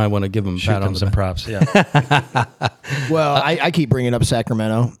 You might want to give them a pat on some the props. Yeah. Well, I keep bringing up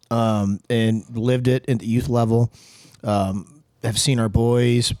Sacramento and lived it at the youth level. Have seen our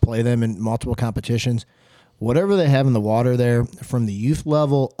boys play them in multiple competitions. Whatever they have in the water there, from the youth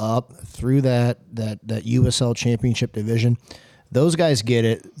level up through that USL Championship division, those guys get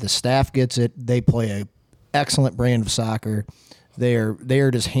it. The staff gets it. They play a excellent brand of soccer. They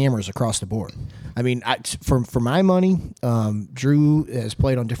are just hammers across the board. I mean, for my money, Drew has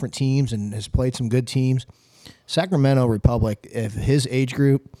played on different teams and has played some good teams. Sacramento Republic, if his age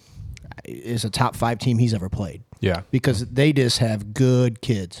group, is a top 5 team he's ever played. Yeah. Because they just have good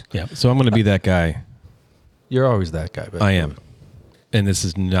kids. Yeah. So I'm going to be that guy. You're always that guy. But I am. And this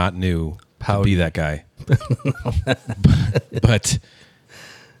is not new to be that guy. But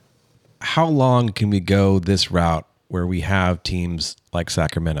how long can we go this route where we have teams like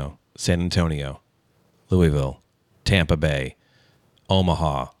Sacramento, San Antonio, Louisville, Tampa Bay,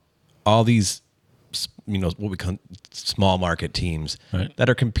 Omaha, all these, what we call small market teams that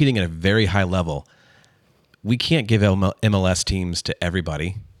are competing at a very high level? We can't give MLS teams to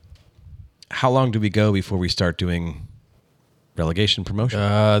everybody. How long do we go before we start doing relegation promotion?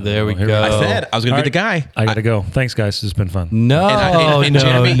 There we go. I said I was going to be the guy. I got to go. Thanks, guys. This has been fun. No, and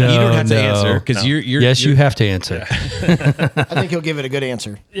Jeremy, you don't have to answer because you're. Yes, you have to answer. I think he'll give it a good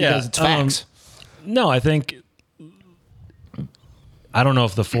answer because it's facts. No, I think I don't know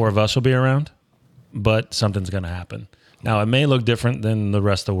if the 4 of us will be around, but something's going to happen. Now, it may look different than the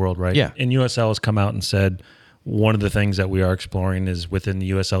rest of the world, right? Yeah. And USL has come out and said one of the things that we are exploring is within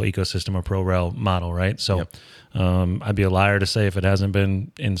the USL ecosystem, a Pro-Rel model, right? So I'd be a liar to say if it hasn't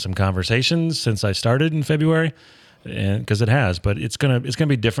been in some conversations since I started in February, because it has. But it's gonna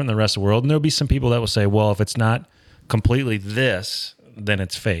be different than the rest of the world. And there'll be some people that will say, well, if it's not completely this, then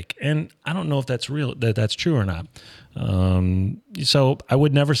it's fake. And I don't know if that's real, that's true or not. So I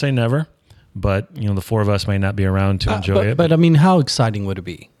would never say never. But, the 4 of us may not be around to enjoy it. But I mean, how exciting would it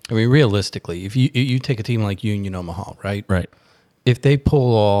be? I mean, realistically, if you take a team like Union Omaha, right? Right. If they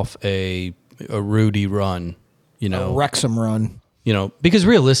pull off a Rudy run, You know, A Wrexham run. you know, because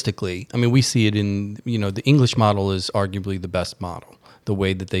realistically, I mean, we see it in, you know, the English model is arguably the best model, the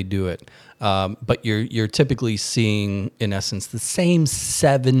way that they do it. But you're typically seeing, in essence, the same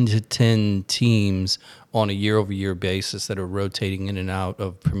 7 to 10 teams on a year-over-year basis that are rotating in and out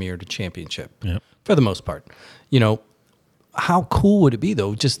of Premier to Championship, for the most part. You know, how cool would it be,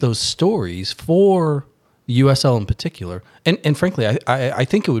 though, just those stories for the USL in particular? And frankly, I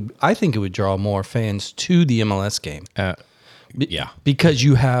think it would draw more fans to the MLS game. Because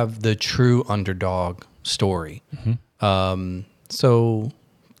you have the true underdog story. So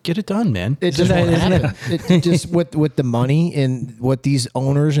get it done, man. It just won't happen. It just with the money and what these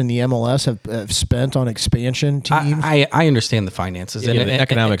owners in the MLS have spent on expansion teams. I understand the finances. And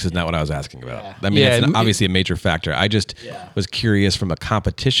economics is not what I was asking about. I mean, it's obviously a major factor. I just was curious from a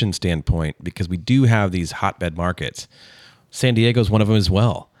competition standpoint because we do have these hotbed markets. San Diego's one of them as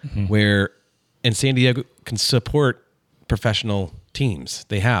well, and San Diego can support professional teams.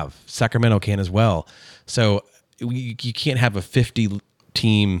 They have. Sacramento can as well. So you can't have a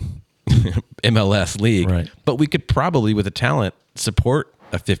 50-team MLS league, right. But we could probably, with the talent, support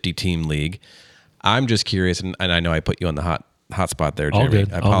a 50-team league. I'm just curious, and I know I put you on the hot spot there, Jeremy. All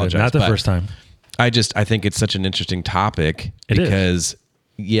good. I apologize. Not the first time. I think it's such an interesting topic because,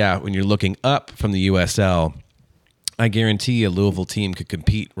 when you're looking up from the USL, I guarantee a Louisville team could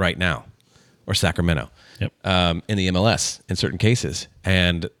compete right now, or Sacramento, in the MLS in certain cases.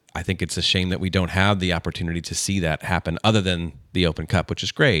 And I think it's a shame that we don't have the opportunity to see that happen other than the Open Cup, which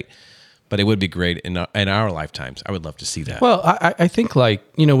is great. But it would be great in our lifetimes. I would love to see that. Well, I think, like,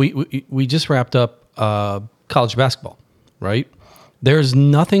 you know, we just wrapped up college basketball, right? There's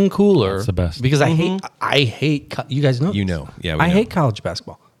nothing cooler. That's the best. Because I hate you guys know this. You know. Yeah, I hate college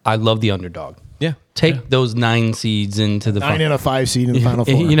basketball. I love the underdog. Yeah. Take those 9 seeds into the 9 and a 5 seed in the Final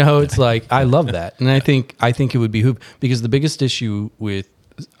Four. You know, it's like, I love that. And I think it would behoove, because the biggest issue with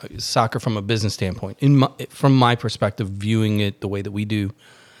soccer from a business standpoint, from my perspective, viewing it the way that we do,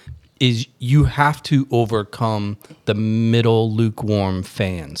 is you have to overcome the middle lukewarm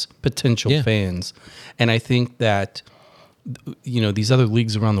fans, potential fans. And I think that, you know, these other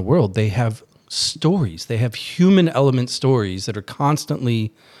leagues around the world, they have stories. They have human element stories that are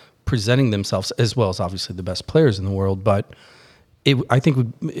constantly presenting themselves, as well as obviously the best players in the world. But I think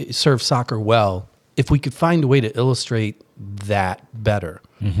would serve soccer well if we could find a way to illustrate that better.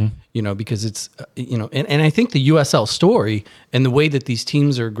 You know, because it's, you know, and I think the USL story and the way that these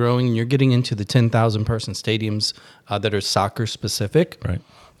teams are growing, and you're getting into the 10,000 person stadiums that are soccer specific. Right.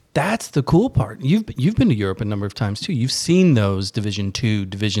 That's the cool part. You've been to Europe a number of times too. You've seen those Division 2,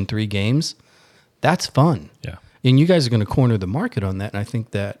 Division 3 games. That's fun. Yeah. And you guys are going to corner the market on that. And I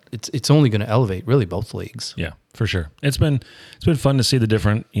think that it's only going to elevate really both leagues. Yeah, for sure. It's been fun to see the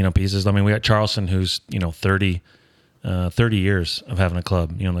different, you know, pieces. I mean, we got Charleston, who's, you know, 30 years of having a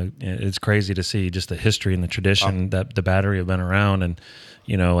club. You know, it's crazy to see just the history and the tradition that the Battery have been around. And,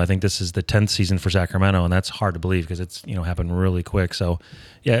 you know, I think this is the 10th season for Sacramento, and that's hard to believe because it's, you know, happened really quick. So,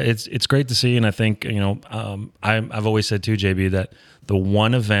 yeah, it's great to see. And I think, you know, I've always said too, JB, that the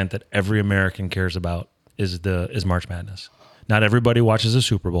one event that every American cares about is March Madness. Not everybody watches a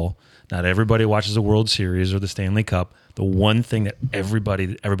Super Bowl. Not everybody watches a World Series or the Stanley Cup. The one thing that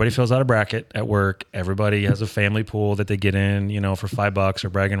everybody fills out a bracket at work. Everybody has a family pool that they get in, you know, for $5 or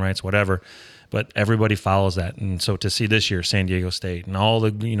bragging rights, whatever. But everybody follows that. And so to see this year, San Diego State and all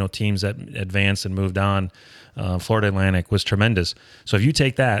the, you know, teams that advanced and moved on, Florida Atlantic was tremendous. So if you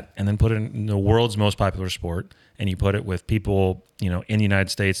take that and then put it in the world's most popular sport and you put it with people, you know, in the United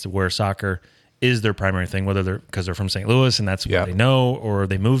States where soccer is their primary thing, whether because they're from St. Louis and that's what they know, or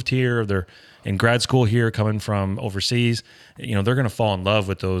they moved here, or they're in grad school here coming from overseas, you know, they're going to fall in love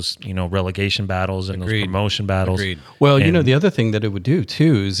with those, you know, relegation battles and those promotion battles. Well, you know, the other thing that it would do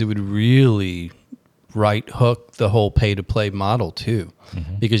too is it would really right hook the whole pay to play model too,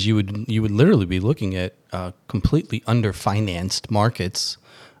 because you would literally be looking at completely underfinanced markets.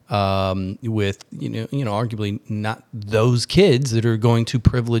 With you know, arguably not those kids that are going to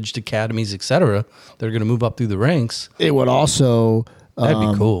privileged academies, et cetera, that are going to move up through the ranks. It would also that'd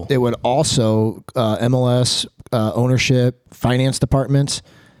be cool. It would also MLS ownership, finance departments.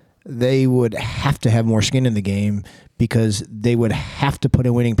 They would have to have more skin in the game because they would have to put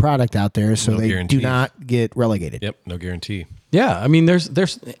a winning product out there, so they guarantees. Do not get relegated. Yep, no guarantee. Yeah, I mean, there's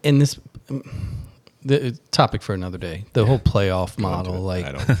in this. The topic for another day. The whole playoff model, like,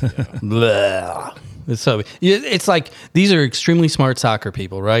 blah. So it's like these are extremely smart soccer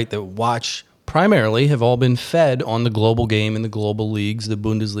people, right? That watch primarily have all been fed on the global game and the global leagues, the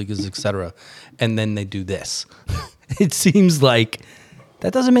Bundesligas, etc. And then they do this. It seems like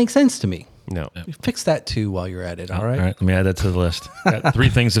that doesn't make sense to me. No. Fix that too while you're at it. All right. All right. Let me add that to the list. Got 3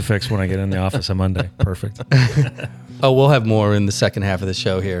 things to fix when I get in the office on Monday. Perfect. Oh, we'll have more in the second half of the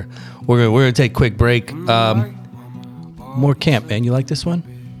show here. We're gonna take a quick break. More camp, man. You like this one?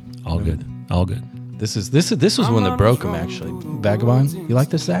 All good. All good. This was one that broke him actually. Vagabond. You like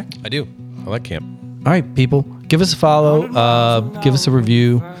this, Zach? I do. I like camp. All right, people. Give us a follow. Give us a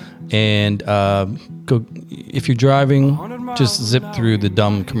review, and go. If you're driving, just zip through the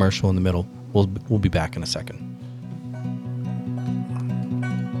dumb commercial in the middle. We'll be back in a second.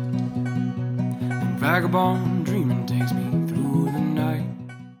 Vagabond dreaming takes me through the night.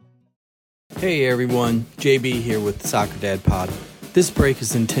 Hey everyone, JB here with Soccer Dad Pod. This break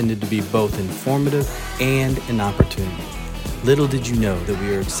is intended to be both informative and an opportunity. Little did you know that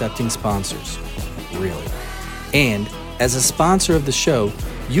we are accepting sponsors. Really. And as a sponsor of the show,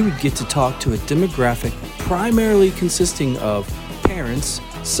 you would get to talk to a demographic primarily consisting of parents,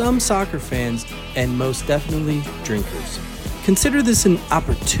 some soccer fans, and most definitely drinkers. Consider this an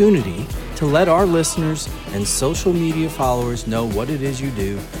opportunity to let our listeners and social media followers know what it is you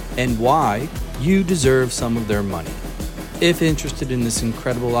do and why you deserve some of their money. If interested in this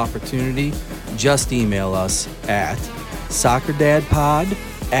incredible opportunity, just email us at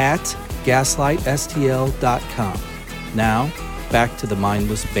soccerdadpod@gaslightstl.com. Now, back to the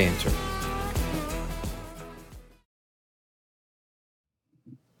mindless banter.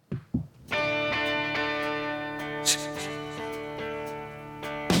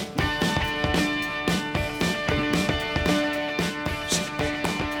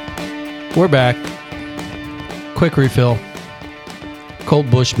 We're back. Quick refill.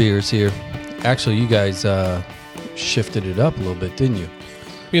 Cold Bush beers here. Actually, you guys shifted it up a little bit, didn't you?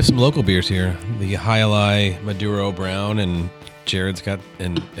 We have some local beers here. The Highlight Maduro Brown, and Jared's got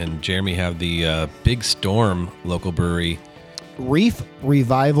and Jeremy have the Big Storm local brewery. Reef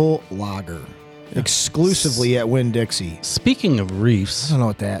Revival Lager. Exclusively at Winn-Dixie. Speaking of I reefs, don't know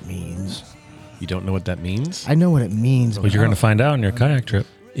what that means. You don't know what that means? I know what it means. But you're going to find out on your kayak trip.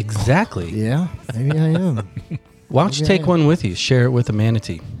 exactly. Yeah, maybe I am. Why don't you take one with you? Share it with a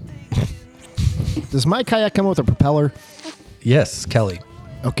manatee. Does my kayak come with a propeller? Yes, Kelly.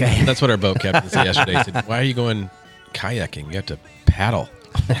 Okay. That's what our boat captain said yesterday. He said, "Why are you going kayaking? You have to paddle."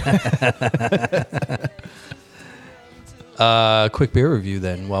 Quick beer review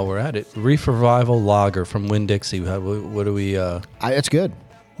then while we're at it. Reef Revival Lager from Winn-Dixie. What do we... It's good.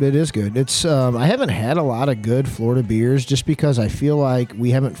 It is good. It's I haven't had a lot of good Florida beers just because I feel like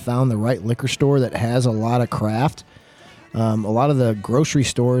we haven't found the right liquor store that has a lot of craft. A lot of the grocery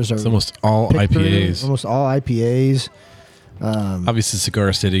stores are It's almost all IPAs. Almost all IPAs. Obviously,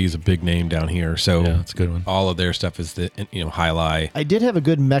 Cigar City is a big name down here, so Yeah, it's a good one. all of their stuff is the Highlight. I did have a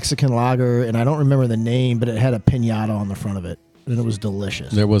good Mexican lager, and I don't remember the name, but it had a piñata on the front of it, and it was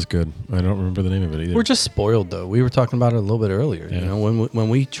delicious. That was good. I don't remember the name of it either. We're just spoiled, though. We were talking about it a little bit earlier. Yeah. You know, when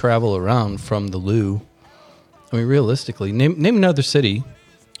we travel around from the Lou, I mean, realistically, name another city.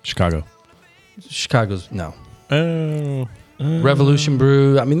 Chicago. Chicago's no. Oh. Revolution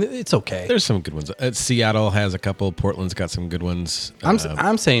Brew. I mean, it's okay. There's some good ones. Seattle has a couple. Portland's got some good ones.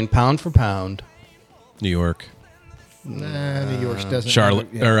 I'm saying pound for pound. New York, Nah, New York doesn't. Charlotte,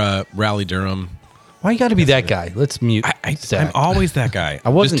 Yeah. or Raleigh, Durham. Why you got to be that guy? Let's mute. Zach. I'm always that guy. I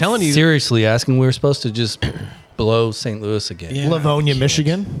wasn't just telling you. seriously asking. We were supposed to just blow St. Louis again. Yeah. Livonia,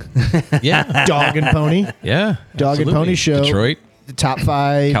 Michigan. Yeah, Dog and Pony. yeah. Dog and absolutely. Pony Show. Detroit, The top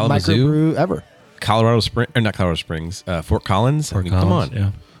 5 Kalamazoo. microbrew ever. Colorado Springs, or not Colorado Springs. Fort Collins. I mean, come on. Yeah.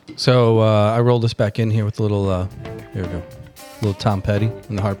 So I rolled us back in here with a little. Here we go. Little Tom Petty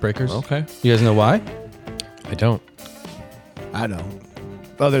and the Heartbreakers. Okay. You guys know why? I don't. I know.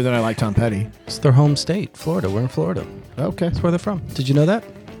 Other than I like Tom Petty. It's their home state, Florida. We're in Florida. Okay. That's where they're from. Did you know that?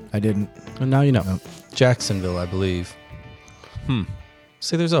 I didn't. Well, now you know. Nope. Jacksonville, I believe.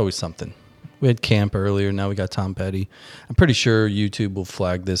 See, there's always something. We had camp earlier. Now we got Tom Petty. I'm pretty sure YouTube will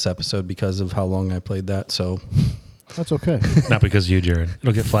flag this episode because of how long I played that. So, That's okay. Not because of you, Jared.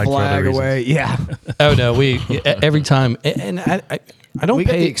 It'll get flagged for other Flag reasons. away. Yeah. oh no, we every time, and I don't We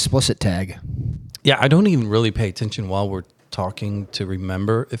got the pay. explicit tag. Yeah, I don't even really pay attention while we're talking to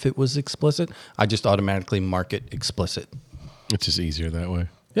remember if it was explicit. I just automatically mark it explicit. It's just easier that way.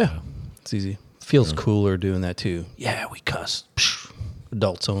 Yeah, it's easy. Feels cooler doing that too. Yeah, we cuss. Psh,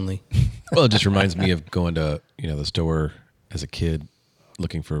 adults only. Well, it just reminds me of going to the store as a kid,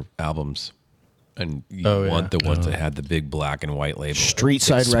 looking for albums, and you want the ones that had the big black and white label. Street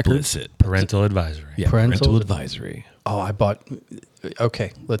Side Records. Explicit. Parental advisory. Yeah, Parental parental advisory. Oh, I bought.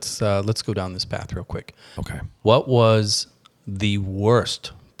 Okay, let's go down this path real quick. Okay. What was the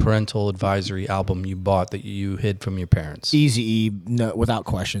worst parental advisory album you bought that you hid from your parents? Easy E, no, without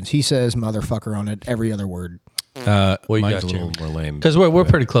questions. He says motherfucker on it every other word. you Mine's got, a little Jeremy? more lame. Because we're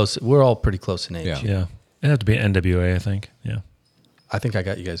pretty close. We're all pretty close in age. Yeah. Yeah. It'd have to be NWA, I think. Yeah. I think I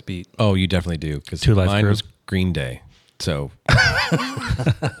got you guys beat. Oh, you definitely do. Because Two Life mine Crew. was Green Day. So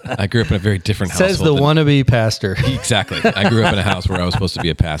I grew up in a very different Says household. the wannabe pastor. Exactly. I grew up in a house where I was supposed to be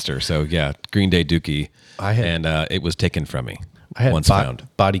a pastor. So yeah, Green Day Dookie. And it was taken from me I had once found.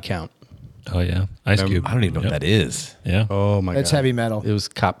 body count. Oh, yeah. Ice Cube. I don't even know what that is. Yeah. Oh my god, That's heavy metal. It was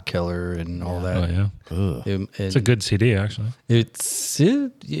Cop Killer and all that. Oh, yeah. It- It's a good CD, actually.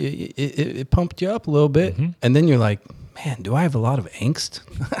 it pumped you up a little bit, and then you're like, man, do I have a lot of angst?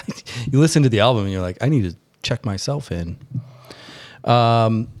 You listen to the album and you're like, I need to check myself in.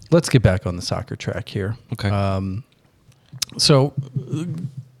 Let's get back on the soccer track here. Okay. So,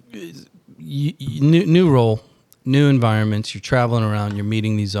 new role, new environments. You're traveling around. You're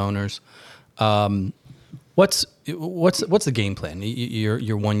meeting these owners. What's the game plan?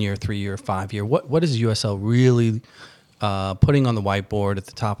 Your 1 year, 3 year, 5 year. What is USL really putting on the whiteboard at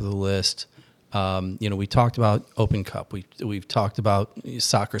the top of the list? We talked about Open Cup. We've talked about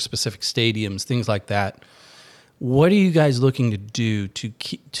soccer specific stadiums, things like that. What are you guys looking to do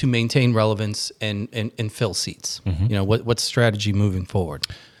to maintain relevance and fill seats? What's strategy moving forward?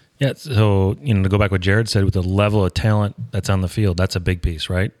 Yeah, so, to go back what Jared said with the level of talent that's on the field, that's a big piece,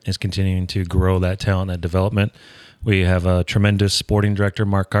 right? Is continuing to grow that talent, that development. We have a tremendous sporting director,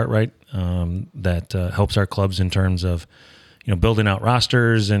 Mark Cartwright, that helps our clubs in terms of, building out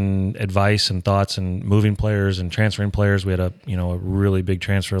rosters and advice and thoughts and moving players and transferring players. We had a really big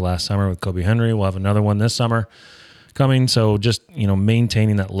transfer last summer with Kobe Henry. We'll have another one this summer coming. So just,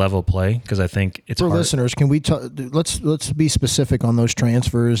 maintaining that level of play, because I think it's For hard. listeners, can we let's be specific on those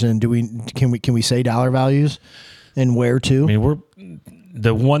transfers, and can we say dollar values and where to? I mean, we're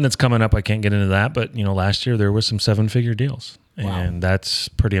the one that's coming up. I can't get into that, but last year there was some 7-figure deals, and that's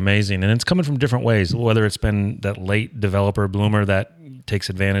pretty amazing. And it's coming from different ways. Whether it's been that late developer bloomer that takes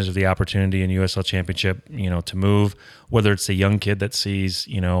advantage of the opportunity in USL Championship, to move. Whether it's the young kid that sees,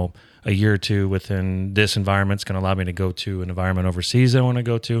 a year or two within this environment is going to allow me to go to an environment overseas that I want to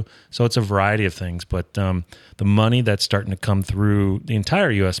go to. So it's a variety of things. But the money that's starting to come through the entire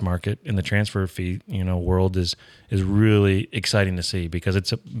U.S. market in the transfer fee, world is really exciting to see, because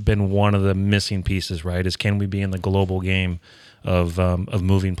it's been one of the missing pieces, right? Is can we be in the global game of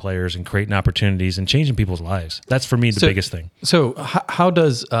moving players and creating opportunities and changing people's lives? That's for me the biggest thing. So how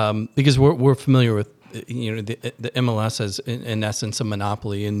does because we're familiar with the MLS as in essence a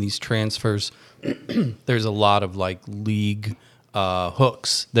monopoly in these transfers. There's a lot of like league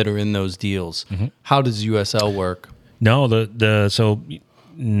hooks that are in those deals. How does USL work? No, so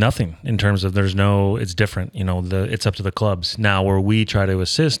nothing in terms of it's different. It's up to the clubs. Now where we try to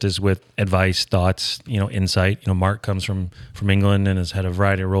assist is with advice, thoughts, insight. Mark comes from England and has had a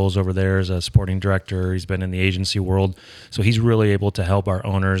variety of roles over there as a sporting director. He's been in the agency world. So he's really able to help our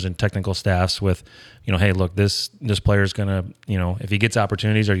owners and technical staffs with, hey, look, this player is going to, if he gets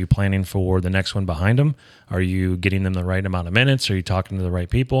opportunities, are you planning for the next one behind him? Are you getting them the right amount of minutes? Are you talking to the right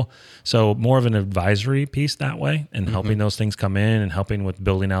people? So more of an advisory piece that way, and helping those things come in and helping with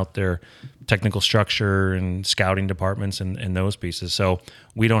building out their technical structure and scouting departments and those pieces. So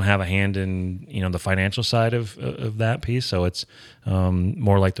we don't have a hand in, the financial side of that piece. So it's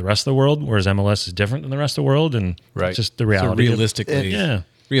more like the rest of the world, whereas MLS is different than the rest of the world. And it's just the reality. So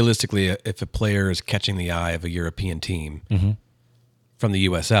realistically, if a player is catching the eye of a European team from the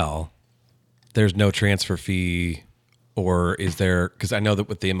USL, there's no transfer fee, or is there? Because I know that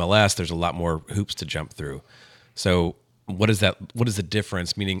with the MLS, there's a lot more hoops to jump through. So what is that? What is the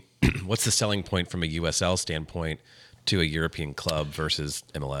difference? Meaning, what's the selling point from a USL standpoint to a European club versus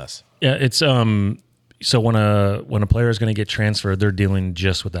MLS? Yeah, it's so when a player is going to get transferred, they're dealing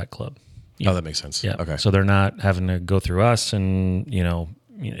just with that club. Oh, that makes sense. Yeah. Okay. So they're not having to go through us, and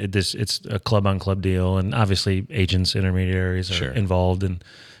it's a club on club deal, and obviously agents, intermediaries are involved and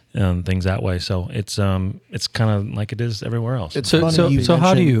things that way. So it's kind of like it is everywhere else. It's So funny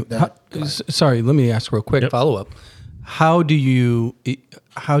how do you? mentioned that. Sorry, let me ask real quick follow up. How do you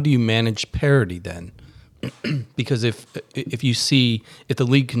manage parity then? Because if the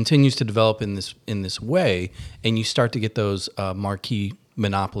league continues to develop in this way, and you start to get those marquee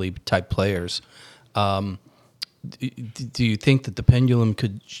monopoly type players, do you think that the pendulum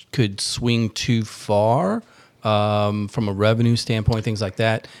could swing too far from a revenue standpoint, things like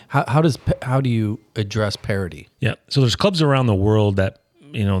that? How do you address parity? Yeah. So there's clubs around the world that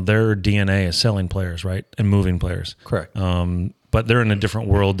their DNA is selling players, right, and moving players. Correct. but they're in a different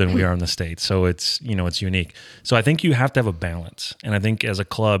world than we are in the States. So it's, it's unique. So I think you have to have a balance. And I think as a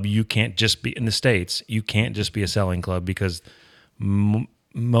club, you can't just be in the States, you can't just be a selling club, because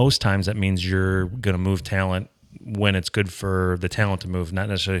most times that means you're going to move talent when it's good for the talent to move, not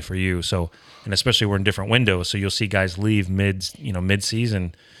necessarily for you. So, and especially we're in different windows. So you'll see guys leave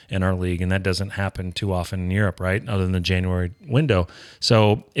mid-season in our league, and that doesn't happen too often in Europe, right? Other than the January window.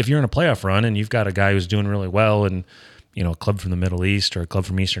 So if you're in a playoff run and you've got a guy who's doing really well, and a club from the Middle East or a club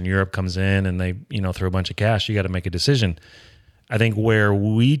from Eastern Europe comes in and they, throw a bunch of cash, you got to make a decision. I think where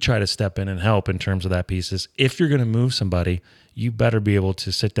we try to step in and help in terms of that piece is, if you're going to move somebody, you better be able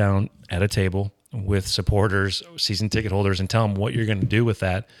to sit down at a table with supporters, season ticket holders, and tell them what you're going to do with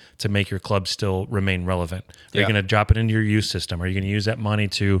that to make your club still remain relevant. Are you going to drop it into your youth system? Are you going to use that money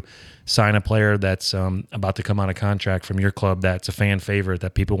to sign a player that's about to come out of contract from your club that's a fan favorite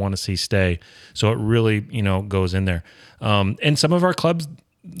that people want to see stay? So it really, goes in there. And some of our clubs,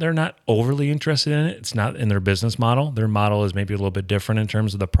 they're not overly interested in it. It's not in their business model. Their model is maybe a little bit different in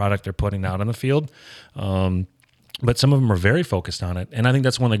terms of the product they're putting out on the field. But some of them are very focused on it. And I think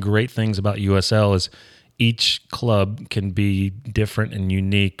that's one of the great things about USL is each club can be different and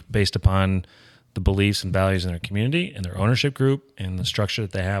unique based upon the beliefs and values in their community and their ownership group and the structure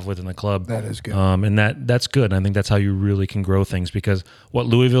that they have within the club. That is good. And that's good. I think that's how you really can grow things, because what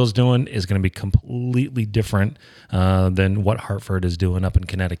Louisville's doing is going to be completely different than what Hartford is doing up in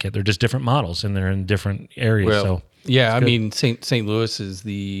Connecticut. They're just different models, and they're in different areas. Well, yeah, I mean, St. Louis is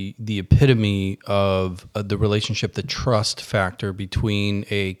the epitome of the relationship, the trust factor between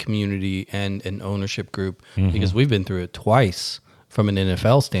a community and an ownership group, because we've been through it twice from an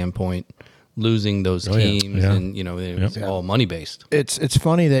NFL standpoint, losing those teams, and it was all money based. It's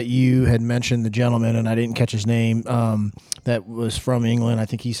funny that you had mentioned the gentleman, and I didn't catch his name, that was from England. I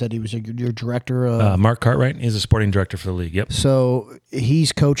think he said he was your director of Mark Cartwright. He's a sporting director for the league. Yep. So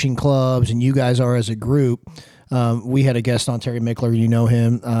he's coaching clubs, and you guys are as a group. We had a guest on, Terry Mickler, you know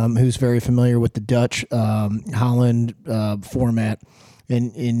him, who's very familiar with the Dutch Holland format.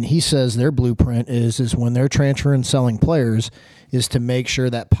 And he says their blueprint is when they're transferring, selling players, is to make sure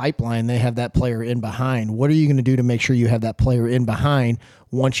that pipeline, they have that player in behind. What are you going to do to make sure you have that player in behind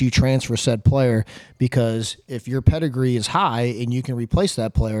once you transfer said player? Because if your pedigree is high and you can replace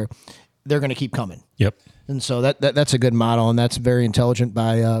that player, they're going to keep coming. Yep. And so that's a good model, and that's very intelligent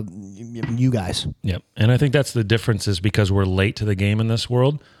by you guys. Yep. And I think that's the difference, is because we're late to the game in this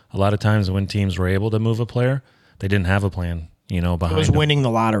world. A lot of times when teams were able to move a player, they didn't have a plan, behind it was them. winning the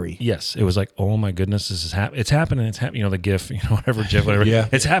lottery. Yes. It was like, oh my goodness, this is it's happening. It's happening. The GIF, whatever, GIF, whatever. Yeah.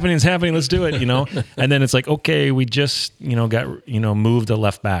 It's happening. Let's do it, And then it's like, okay, we just, got, moved a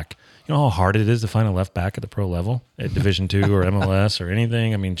left back. You know how hard it is to find a left back at the pro level, at Division II or MLS or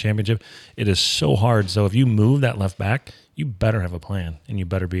anything? I mean, championship. It is so hard. So if you move that left back, you better have a plan, and you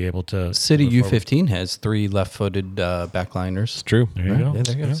better be able to. City U15 has 3 left-footed backliners. It's true. There you go. Yeah,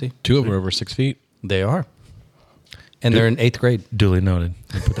 there you go. See, 2 of them are over 6 feet. they are, and they're in 8th grade. Duly noted.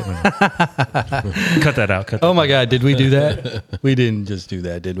 Put that in. Cut that out. Oh my God, did we do that? We didn't just do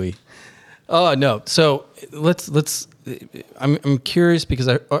that, did we? Oh no. So let's. I'm curious, because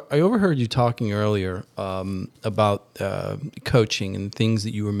I overheard you talking earlier about coaching and things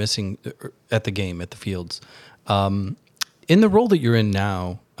that you were missing at the game, at the fields. In the role that you're in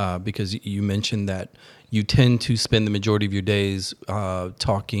now, because you mentioned that you tend to spend the majority of your days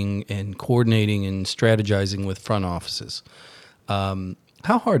talking and coordinating and strategizing with front offices. How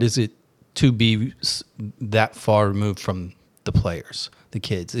hard is it to be that far removed from the players, the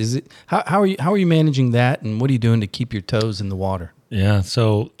kids? Is it how are you managing that, and what are you doing to keep your toes in the water? Yeah.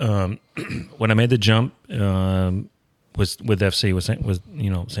 So when I made the jump was with FC, was St.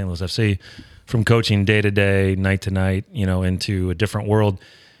 Louis FC, from coaching day to day, night to night, into a different world,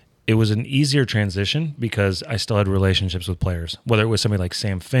 it was an easier transition because I still had relationships with players, whether it was somebody like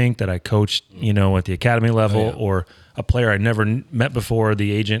Sam Fink that I coached, at the academy level, or a player I never met before,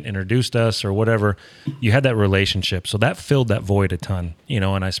 the agent introduced us or whatever. You had that relationship. So that filled that void a ton,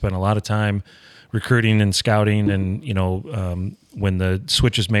 and I spent a lot of time recruiting and scouting, and, when the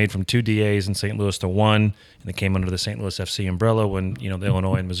switch was made from 2 DAs in St. Louis to 1, and it came under the St. Louis FC umbrella, when, the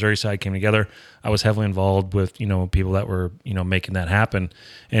Illinois and Missouri side came together, I was heavily involved with, people that were, making that happen.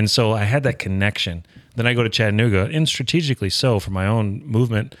 And so I had that connection. Then I go to Chattanooga, and strategically so, for my own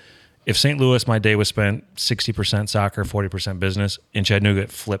movement. If St. Louis, my day was spent 60% soccer, 40% business. In Chattanooga,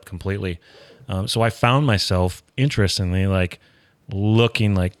 it flipped completely. So I found myself, interestingly,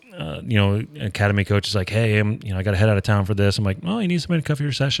 looking like, academy coach is like, hey, I got to head out of town for this. I'm like, oh, you need somebody to cover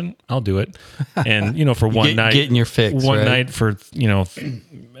your session? I'll do it. And, for one night, getting your fix, one right? night for,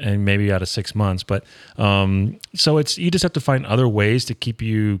 and maybe out of 6 months. But, so you just have to find other ways to keep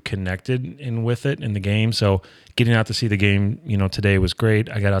you connected with it in the game. So getting out to see the game, today was great.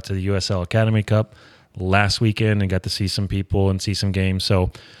 I got out to the USL Academy Cup last weekend and got to see some people and see some games.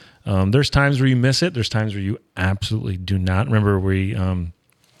 So, there's times where you miss it. There's times where you absolutely do not. Remember we,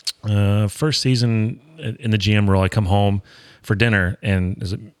 first season in the GM role, I come home for dinner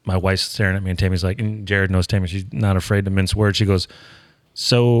and my wife's staring at me and Tammy's like, and Jared knows Tammy, she's not afraid to mince words. She goes,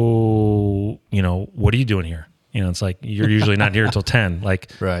 so, what are you doing here? It's like, you're usually not here until 10.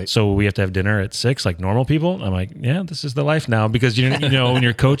 Like, right. So we have to have dinner at 6, like normal people. I'm like, yeah, this is the life now, because when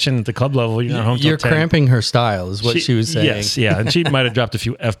you're coaching at the club level, you're not home till 10. You're cramping her style is what she was saying. Yes. Yeah. And she might've dropped a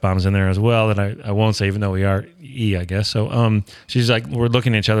few F-bombs in there as well that I won't say, even though we are E, I guess. So, she's like, we're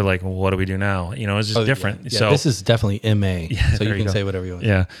looking at each other like, well, what do we do now? It's just different. Yeah. So this is definitely MA. Yeah, so you can say whatever you want.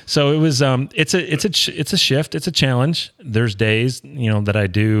 Yeah. So it was, it's a shift. It's a challenge. There's days, that I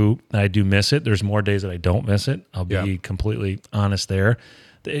do miss it. There's more days that I don't miss it. I'll be completely honest there.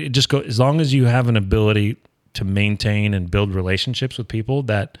 It just go as long as you have an ability to maintain and build relationships with people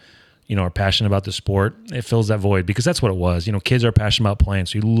that are passionate about the sport, it fills that void, because that's what it was. Kids are passionate about playing,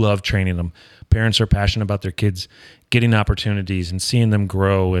 so you love training them. Parents are passionate about their kids getting opportunities and seeing them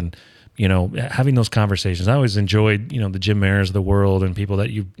grow, and having those conversations. I always enjoyed the Jim Mayers of the world and people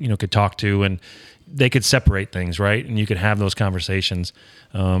that you could talk to, and they could separate things, right? And you could have those conversations.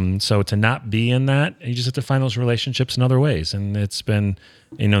 So to not be in that, you just have to find those relationships in other ways. And it's been,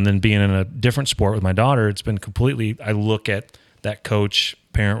 and then being in a different sport with my daughter, it's been completely, I look at that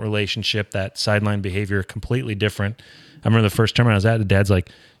coach-parent relationship, that sideline behavior completely different. I remember the first tournament I was at, the dad's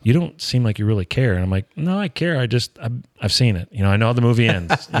like, you don't seem like you really care. And I'm like, no, I care. I've seen it. I know how the movie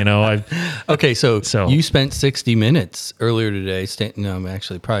ends. Okay, so you spent 60 minutes earlier today,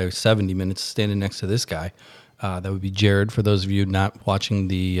 actually probably 70 minutes standing next to this guy. That would be Jared, for those of you not watching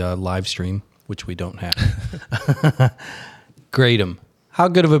the live stream, which we don't have. Grade him. How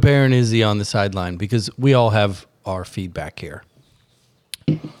good of a parent is he on the sideline? Because we all have our feedback here.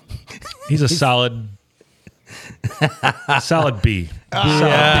 He's a solid B.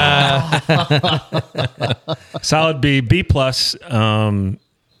 Solid B. B plus.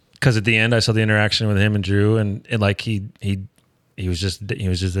 Because at the end, I saw the interaction with him and Drew, and like he was just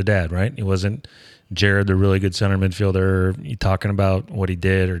a dad, right? He wasn't Jared, the really good center midfielder, talking about what he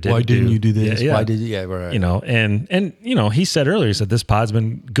did or didn't do. Why didn't you do this? Yeah. Why did you? Yeah, right. And he said earlier, he said this pod's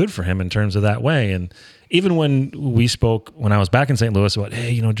been good for him in terms of that way. And even when we spoke, when I was back in St. Louis about,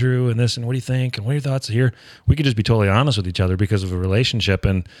 hey, Drew and this, and what do you think? And what are your thoughts here? We could just be totally honest with each other because of a relationship.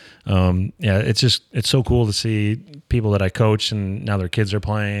 And it's so cool to see people that I coach and now their kids are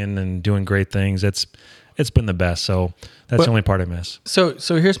playing and doing great things. It's been the best. So that's the only part I miss. So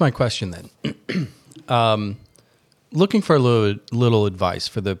here's my question then. Looking for a little advice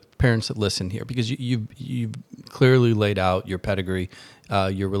for the parents that listen here, because you've clearly laid out your pedigree,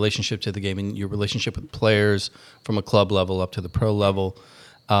 your relationship to the game, and your relationship with players from a club level up to the pro level.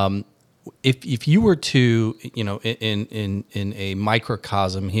 If you were to, in a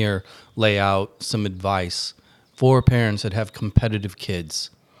microcosm here, lay out some advice for parents that have competitive kids,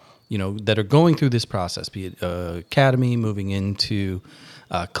 that are going through this process, be it academy, moving into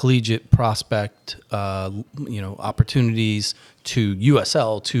collegiate prospect, opportunities, to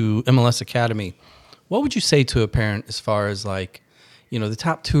USL, to MLS Academy, what would you say to a parent as far as the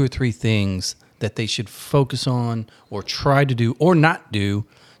top 2 or 3 things that they should focus on or try to do or not do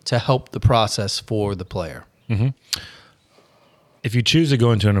to help the process for the player? Mm-hmm. If you choose to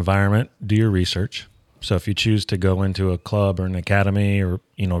go into an environment, do your research. So if you choose to go into a club or an academy or,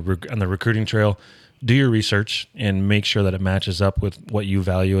 on the recruiting trail, do your research and make sure that it matches up with what you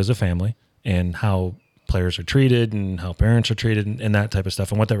value as a family and how players are treated and how parents are treated and that type of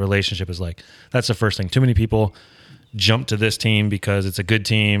stuff and what that relationship is like. That's the first thing. Too many people jump to this team because it's a good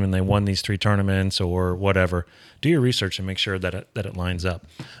team and they won these 3 tournaments or whatever. Do your research and make sure that it lines up.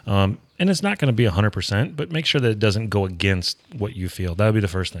 And it's not going to be 100%, but make sure that it doesn't go against what you feel. That would be the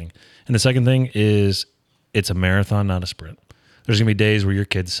first thing. And the second thing is it's a marathon, not a sprint. There's going to be days where your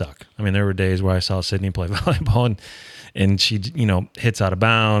kids suck. I mean, there were days where I saw Sydney play volleyball and she, hits out of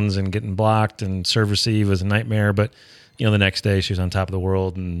bounds and getting blocked and serve receive was a nightmare. But, the next day she was on top of the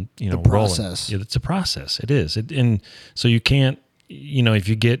world and, the process. Rolling. It's a process. It is. And so you can't, if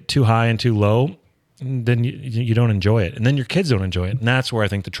you get too high and too low, then you don't enjoy it. And then your kids don't enjoy it. And that's where I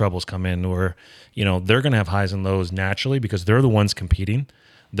think the troubles come in where, they're going to have highs and lows naturally because they're the ones competing.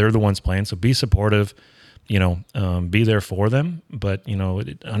 They're the ones playing. So be supportive. be there for them, but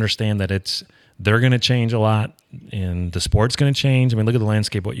understand that they're going to change a lot, and the sport's going to change. I mean, look at the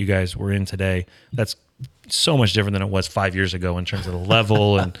landscape, what you guys were in today. That's so much different than it was 5 years ago in terms of the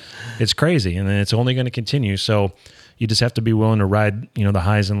level, and it's crazy, and it's only going to continue. So you just have to be willing to ride, the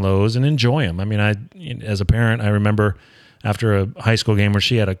highs and lows and enjoy them. I mean, as a parent, I remember after a high school game where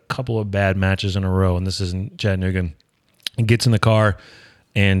she had a couple of bad matches in a row, and this is in Chattanooga, and gets in the car,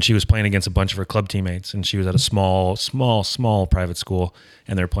 and she was playing against a bunch of her club teammates, and she was at a small private school,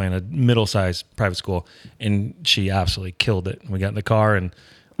 and they're playing a middle-sized private school, and she absolutely killed it. We got in the car, and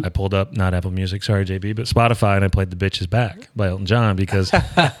I pulled up, not Apple Music, sorry, JB, but Spotify, and I played The Bitch Is Back by Elton John because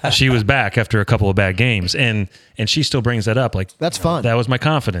she was back after a couple of bad games, and she still brings that up. Like, that's fun. That was my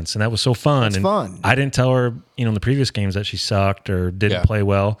confidence, and that was so fun. That's fun. I didn't tell her, in the previous games that she sucked or didn't play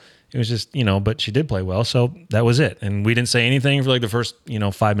well. It was just, but she did play well, so that was it. And we didn't say anything for like the first,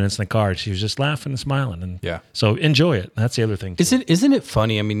 5 minutes in the car. She was just laughing and smiling, and so enjoy it. That's the other thing too. Isn't it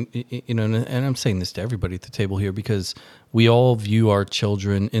funny? I mean, and I'm saying this to everybody at the table here because we all view our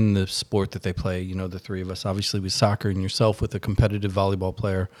children in the sport that they play. The three of us, obviously with soccer, and yourself with a competitive volleyball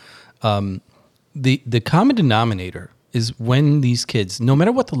player. The common denominator is when these kids, no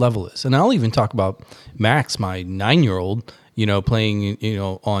matter what the level is, and I'll even talk about Max, my 9-year-old. Playing,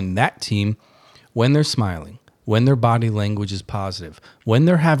 on that team, when they're smiling, when their body language is positive, when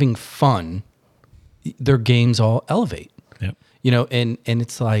they're having fun, their games all elevate. Yep. And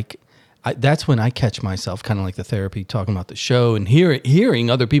it's like, that's when I catch myself, kind of like the therapy, talking about the show and hearing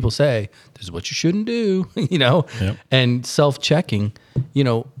other people say, this is what you shouldn't do, Yep. and self-checking,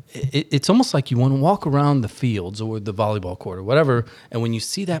 it's almost like you want to walk around the fields or the volleyball court or whatever, and when you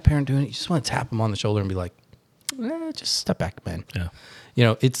see that parent doing it, you just want to tap them on the shoulder and be like, just step back, man.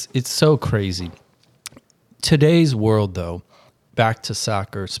 Yeah. It's so crazy. Today's world, though, back to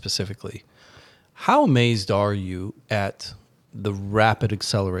soccer specifically, how amazed are you at the rapid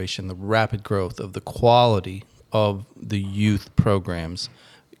acceleration, the rapid growth of the quality of the youth programs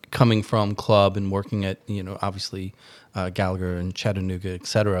coming from club and working at, obviously Gallagher and Chattanooga, et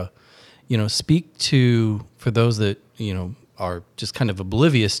cetera? Speak to, for those that, are just kind of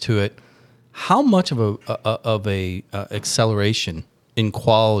oblivious to it, how much of a acceleration in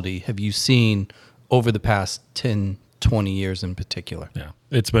quality have you seen over the past 10, 20 years in particular? Yeah,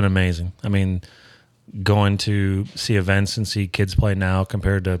 it's been amazing. I mean, going to see events and see kids play now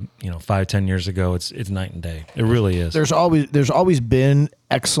compared to 5, 10 years ago, it's night and day. It really is. There's always been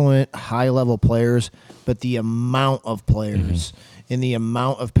excellent high level players, but the amount of players and the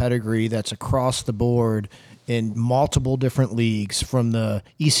amount of pedigree that's across the board in multiple different leagues, from the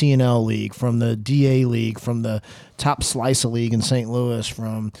ECNL league, from the DA league, from the top slice of league in St. Louis,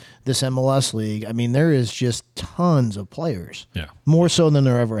 from this MLS league. I mean, there is just tons of players. Yeah, more so than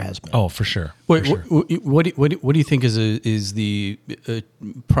there ever has been. Oh, for sure. What do you think is the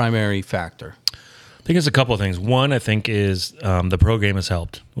primary factor? I think it's a couple of things. One, I think, is the pro game has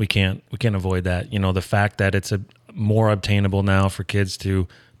helped. We can't avoid that. The fact that it's more obtainable now for kids to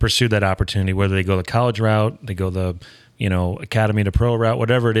pursue that opportunity, whether they go the college route, they go the academy to pro route,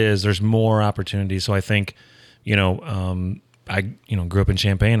 whatever it is, there's more opportunities. So I think I grew up in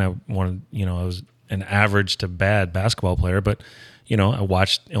Champaign. I was an average to bad basketball player, but I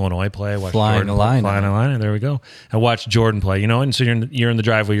watched Illinois play. I watched Flying a line. There we go. I watched Jordan play. And so you're in the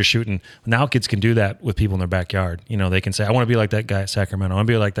driveway, you're shooting. Now kids can do that with people in their backyard. They can say, I want to be like that guy at Sacramento. I want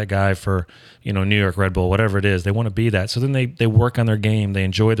to be like that guy for New York Red Bull, whatever it is. They want to be that. So then they work on their game. They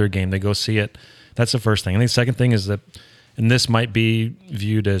enjoy their game. They go see it. That's the first thing. I think the second thing is that, and this might be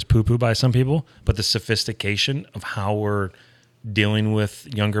viewed as poo-poo by some people, but the sophistication of how we're dealing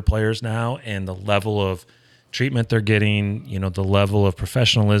with younger players now and the level of treatment they're getting, the level of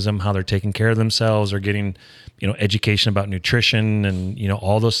professionalism, how they're taking care of themselves, or getting, education about nutrition and,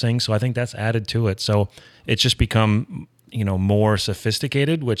 all those things. So I think that's added to it. So it's just become, more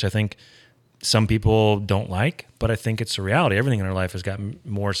sophisticated, which I think some people don't like, but I think it's a reality. Everything in our life has gotten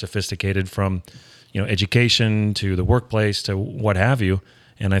more sophisticated, from, education to the workplace to what have you.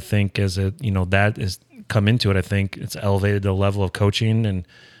 And I think as that has come into it, I think it's elevated the level of coaching and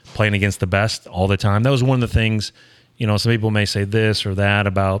playing against the best all the time. That was one of the things, some people may say this or that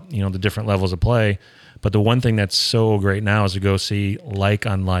about, the different levels of play. But the one thing that's so great now is to go see like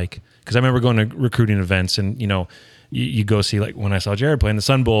on like. Because I remember going to recruiting events and, you go see, like when I saw Jared play in the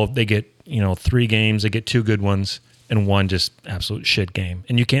Sun Bowl, they get, 3 games, they get 2 good ones and 1 just absolute shit game.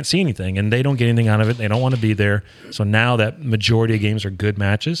 And you can't see anything and they don't get anything out of it. They don't want to be there. So now that majority of games are good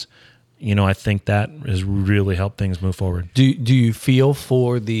matches, I think that has really helped things move forward. Do you feel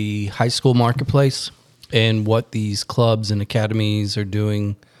for the high school marketplace and what these clubs and academies are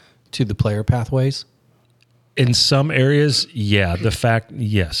doing to the player pathways? In some areas, yeah.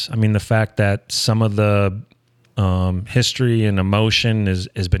 Yes. I mean, the fact that some of the history and emotion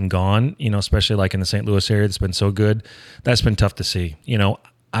has been gone, especially like in the St. Louis area, that's been so good. That's been tough to see.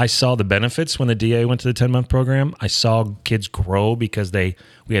 I saw the benefits when the DA went to the 10-month program. I saw kids grow because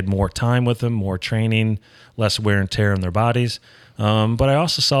we had more time with them, more training, less wear and tear on their bodies. But I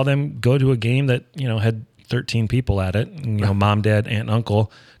also saw them go to a game that, had 13 people at it, mom, dad, aunt, and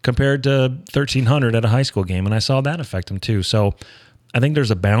uncle, compared to 1,300 at a high school game. And I saw that affect them too. So I think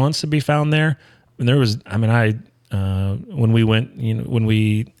there's a balance to be found there. And there was, when we went,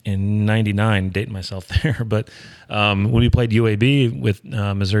 in 99, dating myself there, but when we played UAB with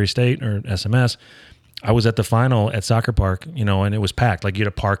Missouri State or SMS, I was at the final at Soccer Park, and it was packed. Like you had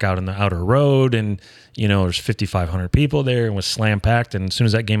a park out in the outer road, and there's 5,500 people there, and was slam packed. And as soon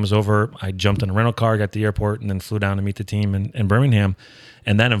as that game was over, I jumped in a rental car, got to the airport, and then flew down to meet the team in Birmingham.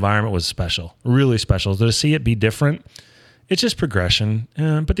 And that environment was special, really special. So to see it be different, it's just progression.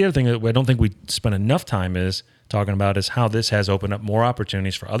 But the other thing that I don't think we spend enough time talking about is how this has opened up more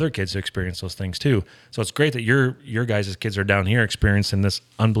opportunities for other kids to experience those things too. So it's great that your guys' kids are down here experiencing this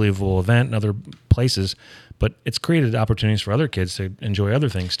unbelievable event in other places, but it's created opportunities for other kids to enjoy other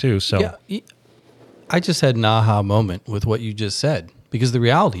things too. So yeah, I just had an aha moment with what you just said, because the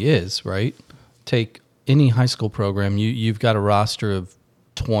reality is, right? Take any high school program, you've got a roster of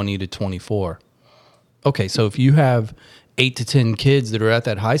 20 to 24. Okay, so if you have 8 to 10 kids that are at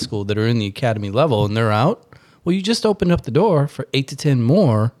that high school that are in the academy level and they're out, well, you just opened up the door for 8 to 10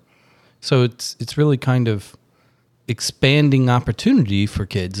 more. So it's really kind of expanding opportunity for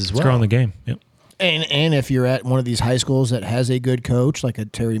kids as well. It's growing the game. Yep. And if you're at one of these high schools that has a good coach, like a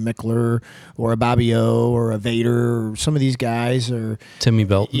Terry Mickler or a Bobby O or a Vader or some of these guys, or Timmy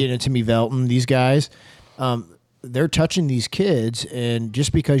Velton. Timmy Velton, these guys, they're touching these kids, and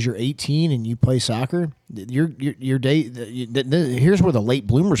just because you're 18 and you play soccer, your day. Here's where the late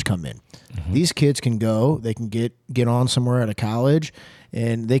bloomers come in. Mm-hmm. These kids can go, they can get on somewhere at a college,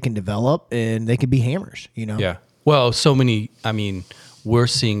 and they can develop, and they can be hammers. Yeah. Well, so many. I mean, we're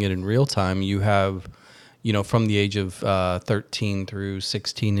seeing it in real time. You have, from the age of 13 through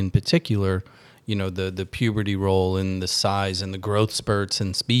 16 in particular. The puberty role and the size and the growth spurts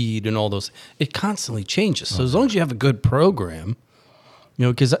and speed and all those, it constantly changes. So as long as you have a good program,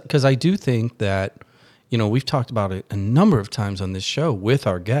 because I do think that, we've talked about it a number of times on this show with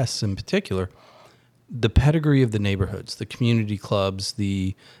our guests in particular, the pedigree of the neighborhoods, the community clubs,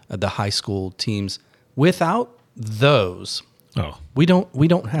 the high school teams. Without those, we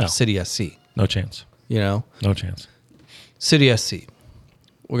don't have City SC. No chance. No chance. City SC.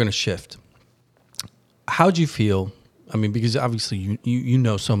 We're going to shift. How'd you feel? I mean, because obviously you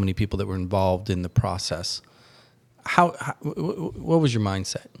know so many people that were involved in the process. What was your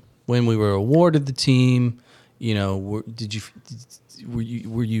mindset when we were awarded the team? Were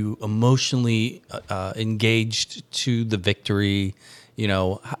you emotionally engaged to the victory?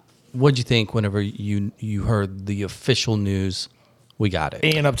 What'd you think whenever you heard the official news? We got it,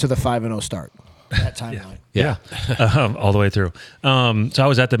 and up to the 5-0 start. That timeline. Yeah. All the way through. So I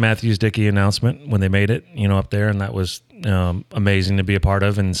was at the Matthews-Dickey announcement when they made it, up there, and that was amazing to be a part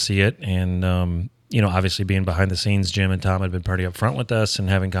of and see it. And, obviously being behind the scenes, Jim and Tom had been pretty upfront with us and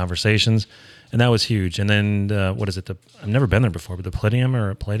having conversations, and that was huge. And then, what is it? I've never been there before, but the Palladium,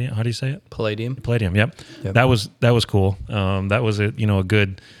 how do you say it? Palladium. Yep. That was cool. That was a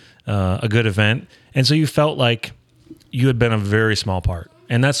good event. And so you felt like you had been a very small part.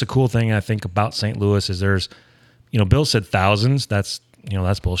 And that's the cool thing I think about St. Louis is there's, Bill said thousands. That's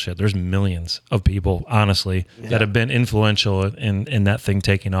bullshit. There's millions of people, honestly, that have been influential in that thing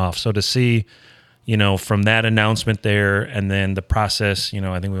taking off. So to see, from that announcement there and then the process,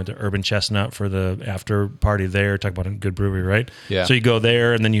 I think we went to Urban Chestnut for the after party there, talk about a good brewery, right? Yeah. So you go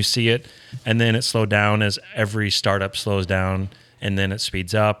there and then you see it and then it slowed down as every startup slows down. And then it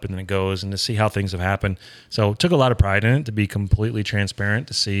speeds up and then it goes, and to see how things have happened. So took a lot of pride in it to be completely transparent,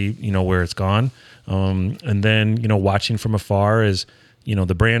 to see, where it's gone. And then, watching from afar as,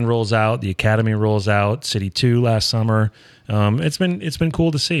 the brand rolls out, the academy rolls out, City 2 last summer. It's been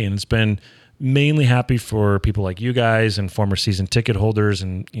cool to see. And it's been mainly happy for people like you guys and former season ticket holders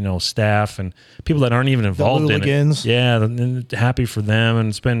and, staff and people that aren't even involved in it. Yeah. Happy for them. And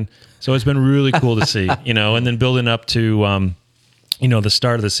it's been really cool to see, and then building up to, the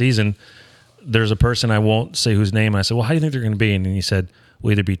start of the season, there's a person, I won't say whose name, and I said, well, how do you think they're going to be? And he said,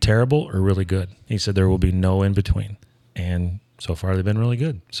 will either be terrible or really good. He said, there will be no in between. And so far they've been really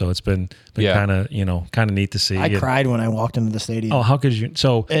good. So it's been kind of neat to see. I cried when I walked into the stadium. Oh, how could you?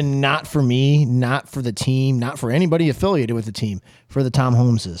 And not for me, not for the team, not for anybody affiliated with the team, for the Tom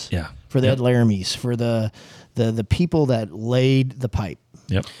Holmeses. Yeah. For the Ed Laramies, for the the people that laid the pipe.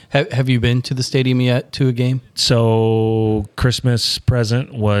 Yep. Have you been to the stadium yet to a game? So Christmas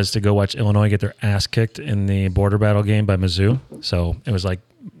present was to go watch Illinois get their ass kicked in the border battle game by Mizzou. So it was like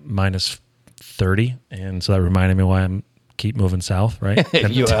minus 30, and so that reminded me why I'm keep moving south, right?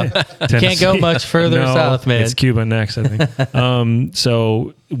 You can't go much further south, man. It's Cuba next, I think.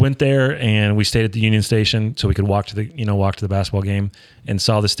 So went there and we stayed at the Union Station so we could walk to the basketball game, and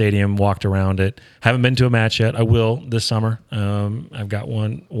saw the stadium, walked around it. Haven't been to a match yet. I will this summer. I've got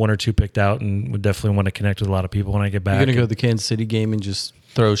one or two picked out, and would definitely want to connect with a lot of people when I get back. You're gonna go to the Kansas City game and just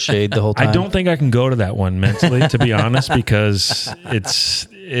throw shade the whole time? I don't think I can go to that one mentally, to be honest, because it's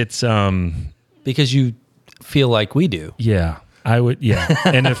because you feel like we do. Yeah, I would. Yeah,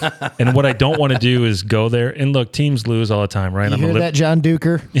 and what I don't want to do is go there and look. Teams lose all the time, right? You hear that, John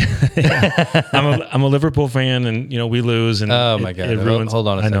Duker? I'm a Liverpool fan, and we lose. And oh my god! it ruins. Hold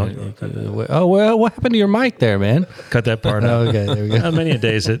on a I second. know. Oh well, what happened to your mic there, man? Cut that part out. Okay, there we go. Many a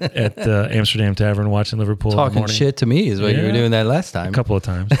days at Amsterdam Tavern watching Liverpool. Talking shit to me is what you were doing that last time. A couple of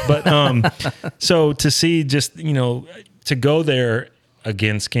times, but so to see just to go there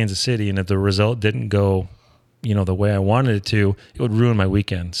against Kansas City, and if the result didn't go the way I wanted it to, it would ruin my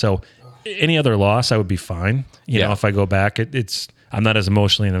weekend. So any other loss, I would be fine. You know, if I go back, I'm not as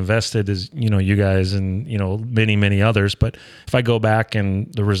emotionally invested as, you guys and, many others. But if I go back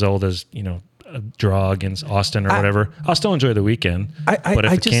and the result is, a draw against Austin or whatever, I'll still enjoy the weekend. But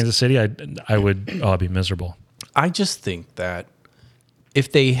if it's Kansas City, I'd be miserable. I just think that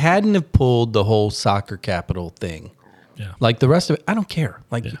if they hadn't have pulled the whole soccer capital thing, like the rest of it, I don't care.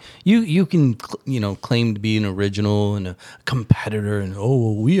 Like you can, claim to be an original and a competitor, and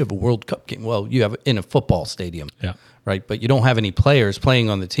we have a World Cup game. Well, you have it in a football stadium, right? But you don't have any players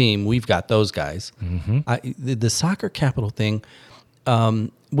playing on the team. We've got those guys. Mm-hmm. The soccer capital thing,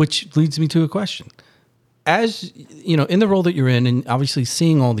 which leads me to a question. As in the role that you're in, and obviously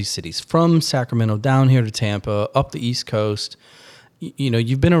seeing all these cities from Sacramento down here to Tampa, up the East Coast,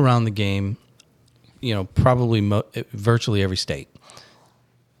 you've been around the game. Probably virtually every state.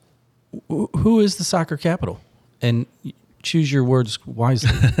 Who is the soccer capital? And choose your words wisely.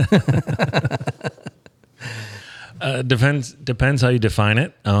 Depends how you define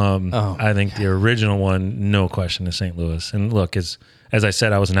it. I think the original one, no question, is St. Louis. And look, as I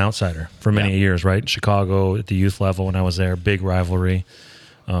said, I was an outsider for many years, right? Chicago at the youth level when I was there, big rivalry.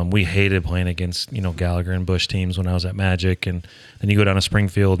 We hated playing against, Gallagher and Bush teams when I was at Magic. And then you go down to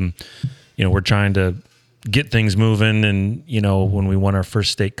Springfield and, we're trying to get things moving. And, when we won our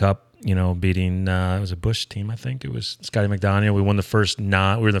first state cup, beating, it was a Bush team, I think. It was Scotty McDaniel. We won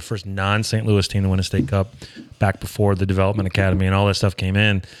we were the first non-St. Louis team to win a state cup back before the development academy and all that stuff came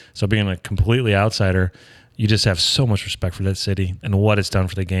in. So being a completely outsider, you just have so much respect for that city and what it's done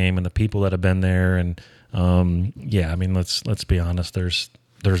for the game and the people that have been there. And, let's be honest, there's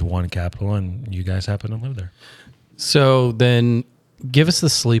one capital and you guys happen to live there. So then give us the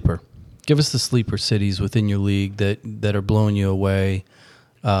sleeper. Give us the sleeper cities within your league that are blowing you away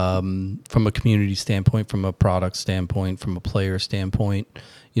from a community standpoint, from a product standpoint, from a player standpoint.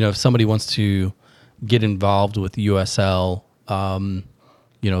 If somebody wants to get involved with USL,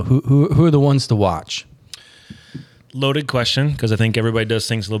 who are the ones to watch? Loaded question, because I think everybody does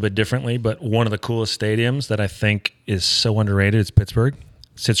things a little bit differently, but one of the coolest stadiums that I think is so underrated is Pittsburgh.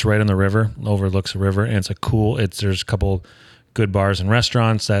 Sits right on the river, overlooks the river, and there's a couple good bars and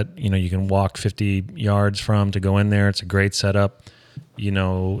restaurants that you can walk 50 yards from to go in there. It's a great setup.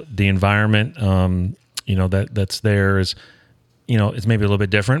 The environment that's there is it's maybe a little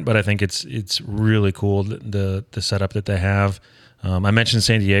bit different, but I think it's really cool, the setup that they have. I mentioned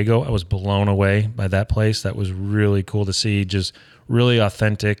San Diego. I was blown away by that place. That was really cool to see, just really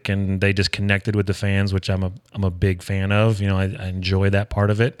authentic, and they just connected with the fans, which I'm a big fan of. I enjoy that part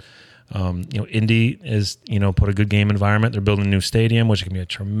of it. Indy is, put a good game environment. They're building a new stadium, which can be a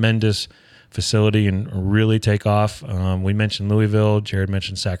tremendous facility and really take off. We mentioned Louisville. Jared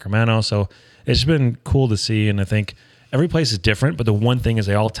mentioned Sacramento. So it's been cool to see. And I think every place is different, but the one thing is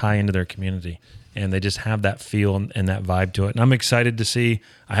they all tie into their community and they just have that feel and that vibe to it. And I'm excited to see.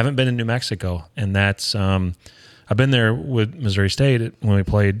 I haven't been in New Mexico, and that's I've been there with Missouri State when we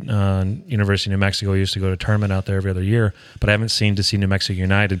played University of New Mexico. I used to go to a tournament out there every other year, but I haven't seen New Mexico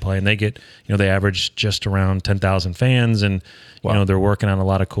United play. And they get, they average just around 10,000 fans, and they're working on a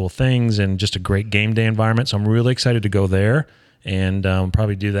lot of cool things and just a great game day environment. So I'm really excited to go there and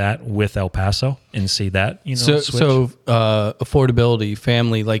probably do that with El Paso and see that. So affordability,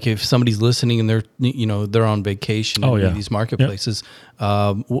 family. Like if somebody's listening and they're on vacation in these marketplaces,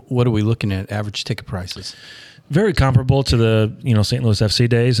 what are we looking at? Average ticket prices? Very comparable to the St. Louis FC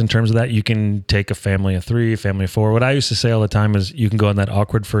days in terms of that. You can take a family of 3, family of 4. What I used to say all the time is you can go on that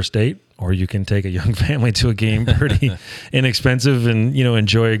awkward first date, or you can take a young family to a game pretty inexpensive and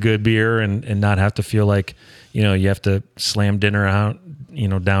enjoy a good beer and not have to feel like you have to slam dinner out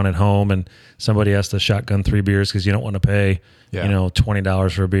down at home and somebody has to shotgun 3 beers because you don't want to pay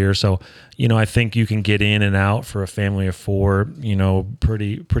 $20 for a beer. So I think you can get in and out for a family of 4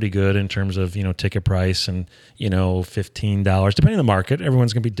 pretty good in terms of ticket price and $15 depending on the market.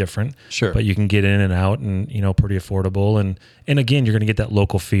 Everyone's gonna be different, Sure, but you can get in and out and pretty affordable, and again, you're gonna get that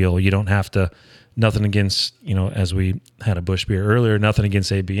local feel. You don't have to. Nothing against, as we had a Busch beer earlier, nothing against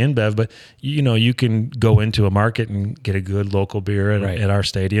AB InBev, but, you can go into a market and get a good local beer at our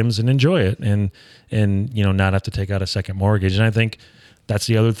stadiums and enjoy it and not have to take out a second mortgage. And I think that's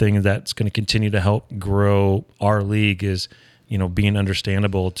the other thing that's going to continue to help grow our league is, being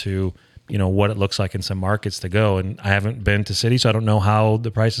understandable to, what it looks like in some markets to go. And I haven't been to city, so I don't know how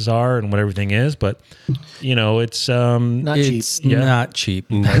the prices are and what everything is, but it's not cheap.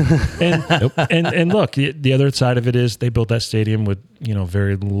 And look, the other side of it is they built that stadium with,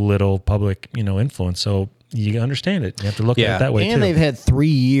 very little public, influence. So you understand it. You have to look at it that way too. And they've had 3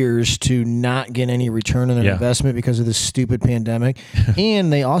 years to not get any return on their investment because of this stupid pandemic.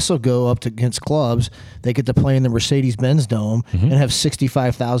 And they also go up against clubs. They get to play in the Mercedes-Benz Dome and have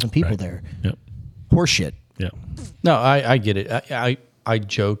 65,000 people there. Yep. Horseshit. Yeah. No, I get it. I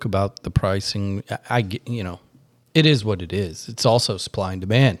joke about the pricing. I get, it is what it is. It's also supply and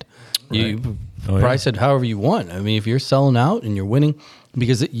demand. Right. You price it however you want. I mean, if you're selling out and you're winning,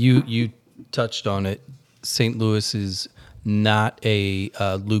 because you touched on it, St. Louis is not a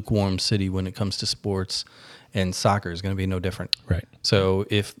lukewarm city when it comes to sports, and soccer is going to be no different. Right. So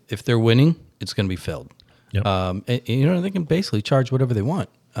if they're winning, it's going to be filled. Yep. And, they can basically charge whatever they want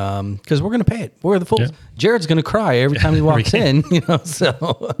because we're going to pay it. We're the fools. Yeah. Jared's going to cry every time he walks in.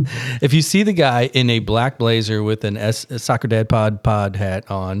 So if you see the guy in a black blazer with a Soccer Dad Pod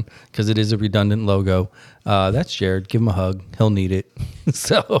hat on, because it is a redundant logo, that's Jared. Give him a hug. He'll need it.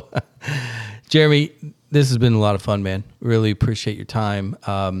 So, Jeremy, this has been a lot of fun, man. Really appreciate your time.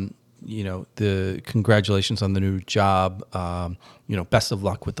 The congratulations on the new job. Best of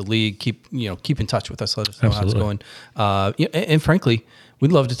luck with the league. Keep in touch with us. Let us know how it's going. And frankly,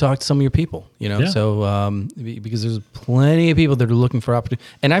 we'd love to talk to some of your people. So because there's plenty of people that are looking for opportunity.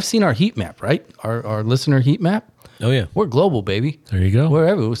 And I've seen our heat map, right? Our listener heat map. Oh yeah, we're global, baby. There you go.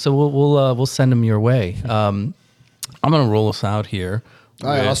 Wherever. So we'll send them your way. I'm gonna roll us out here.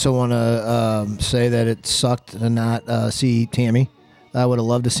 I also want to say that it sucked to not see Tammy. I would have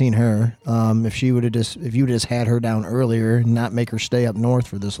loved to seen her. If you would have just had her down earlier and not make her stay up north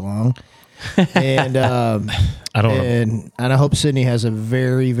for this long. And I hope Sydney has a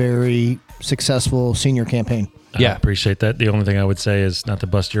very, very successful senior campaign. I appreciate that. The only thing I would say is not to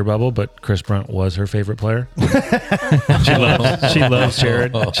bust your bubble, but Chris Brunt was her favorite player. She loves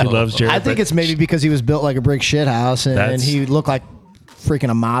Jared. She loves Jared. I think it's maybe because he was built like a brick shit house and he looked like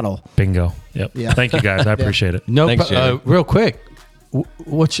freaking a model. Bingo. Yep. Yeah. Thank you guys. I appreciate it. No, real quick.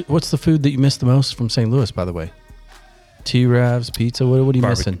 What's the food that you miss the most from St. Louis, by the way? T-Ravs, pizza. What are you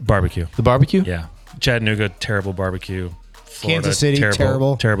missing? Barbecue. The barbecue? Yeah. Chattanooga, terrible barbecue. Florida, Kansas City,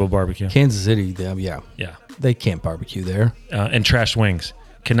 terrible barbecue. Kansas City, yeah. They can't barbecue there. And trash wings.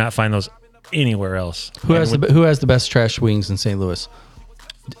 Cannot find those anywhere else. Who has the best trash wings in St. Louis?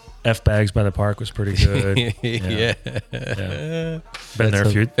 F Bags by the Park was pretty good. Yeah. Been there a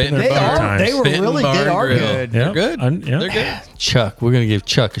few times. They were really good. Are good. They're good. They're good. Chuck, we're gonna give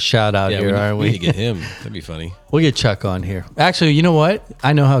Chuck a shout out here, aren't we? We need to get him. That'd be funny. We'll get Chuck on here. Actually, you know what?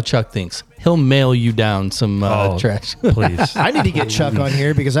 I know how Chuck thinks. He'll mail you down some trash. Please. I need to get Chuck on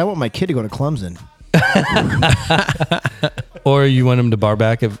here because I want my kid to go to Clemson. Or you want him to bar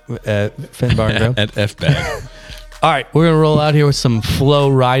back at Fenton Bar and Grill? At F Bag. All right, we're going to roll out here with some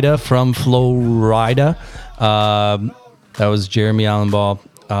Florida from Florida. That was Jeremy Alumbaugh.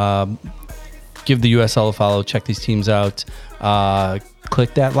 Give the USL a follow. Check these teams out.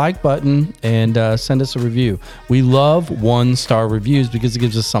 Click that like button and send us a review. We love 1-star reviews because it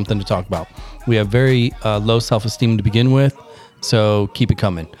gives us something to talk about. We have very low self-esteem to begin with, so keep it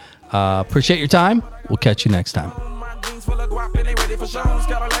coming. Appreciate your time. We'll catch you next time. Full of guap and they ready for shows.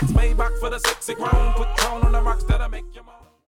 Got a Lex Maybach for the sexy grown. Put tone on the rocks that I make.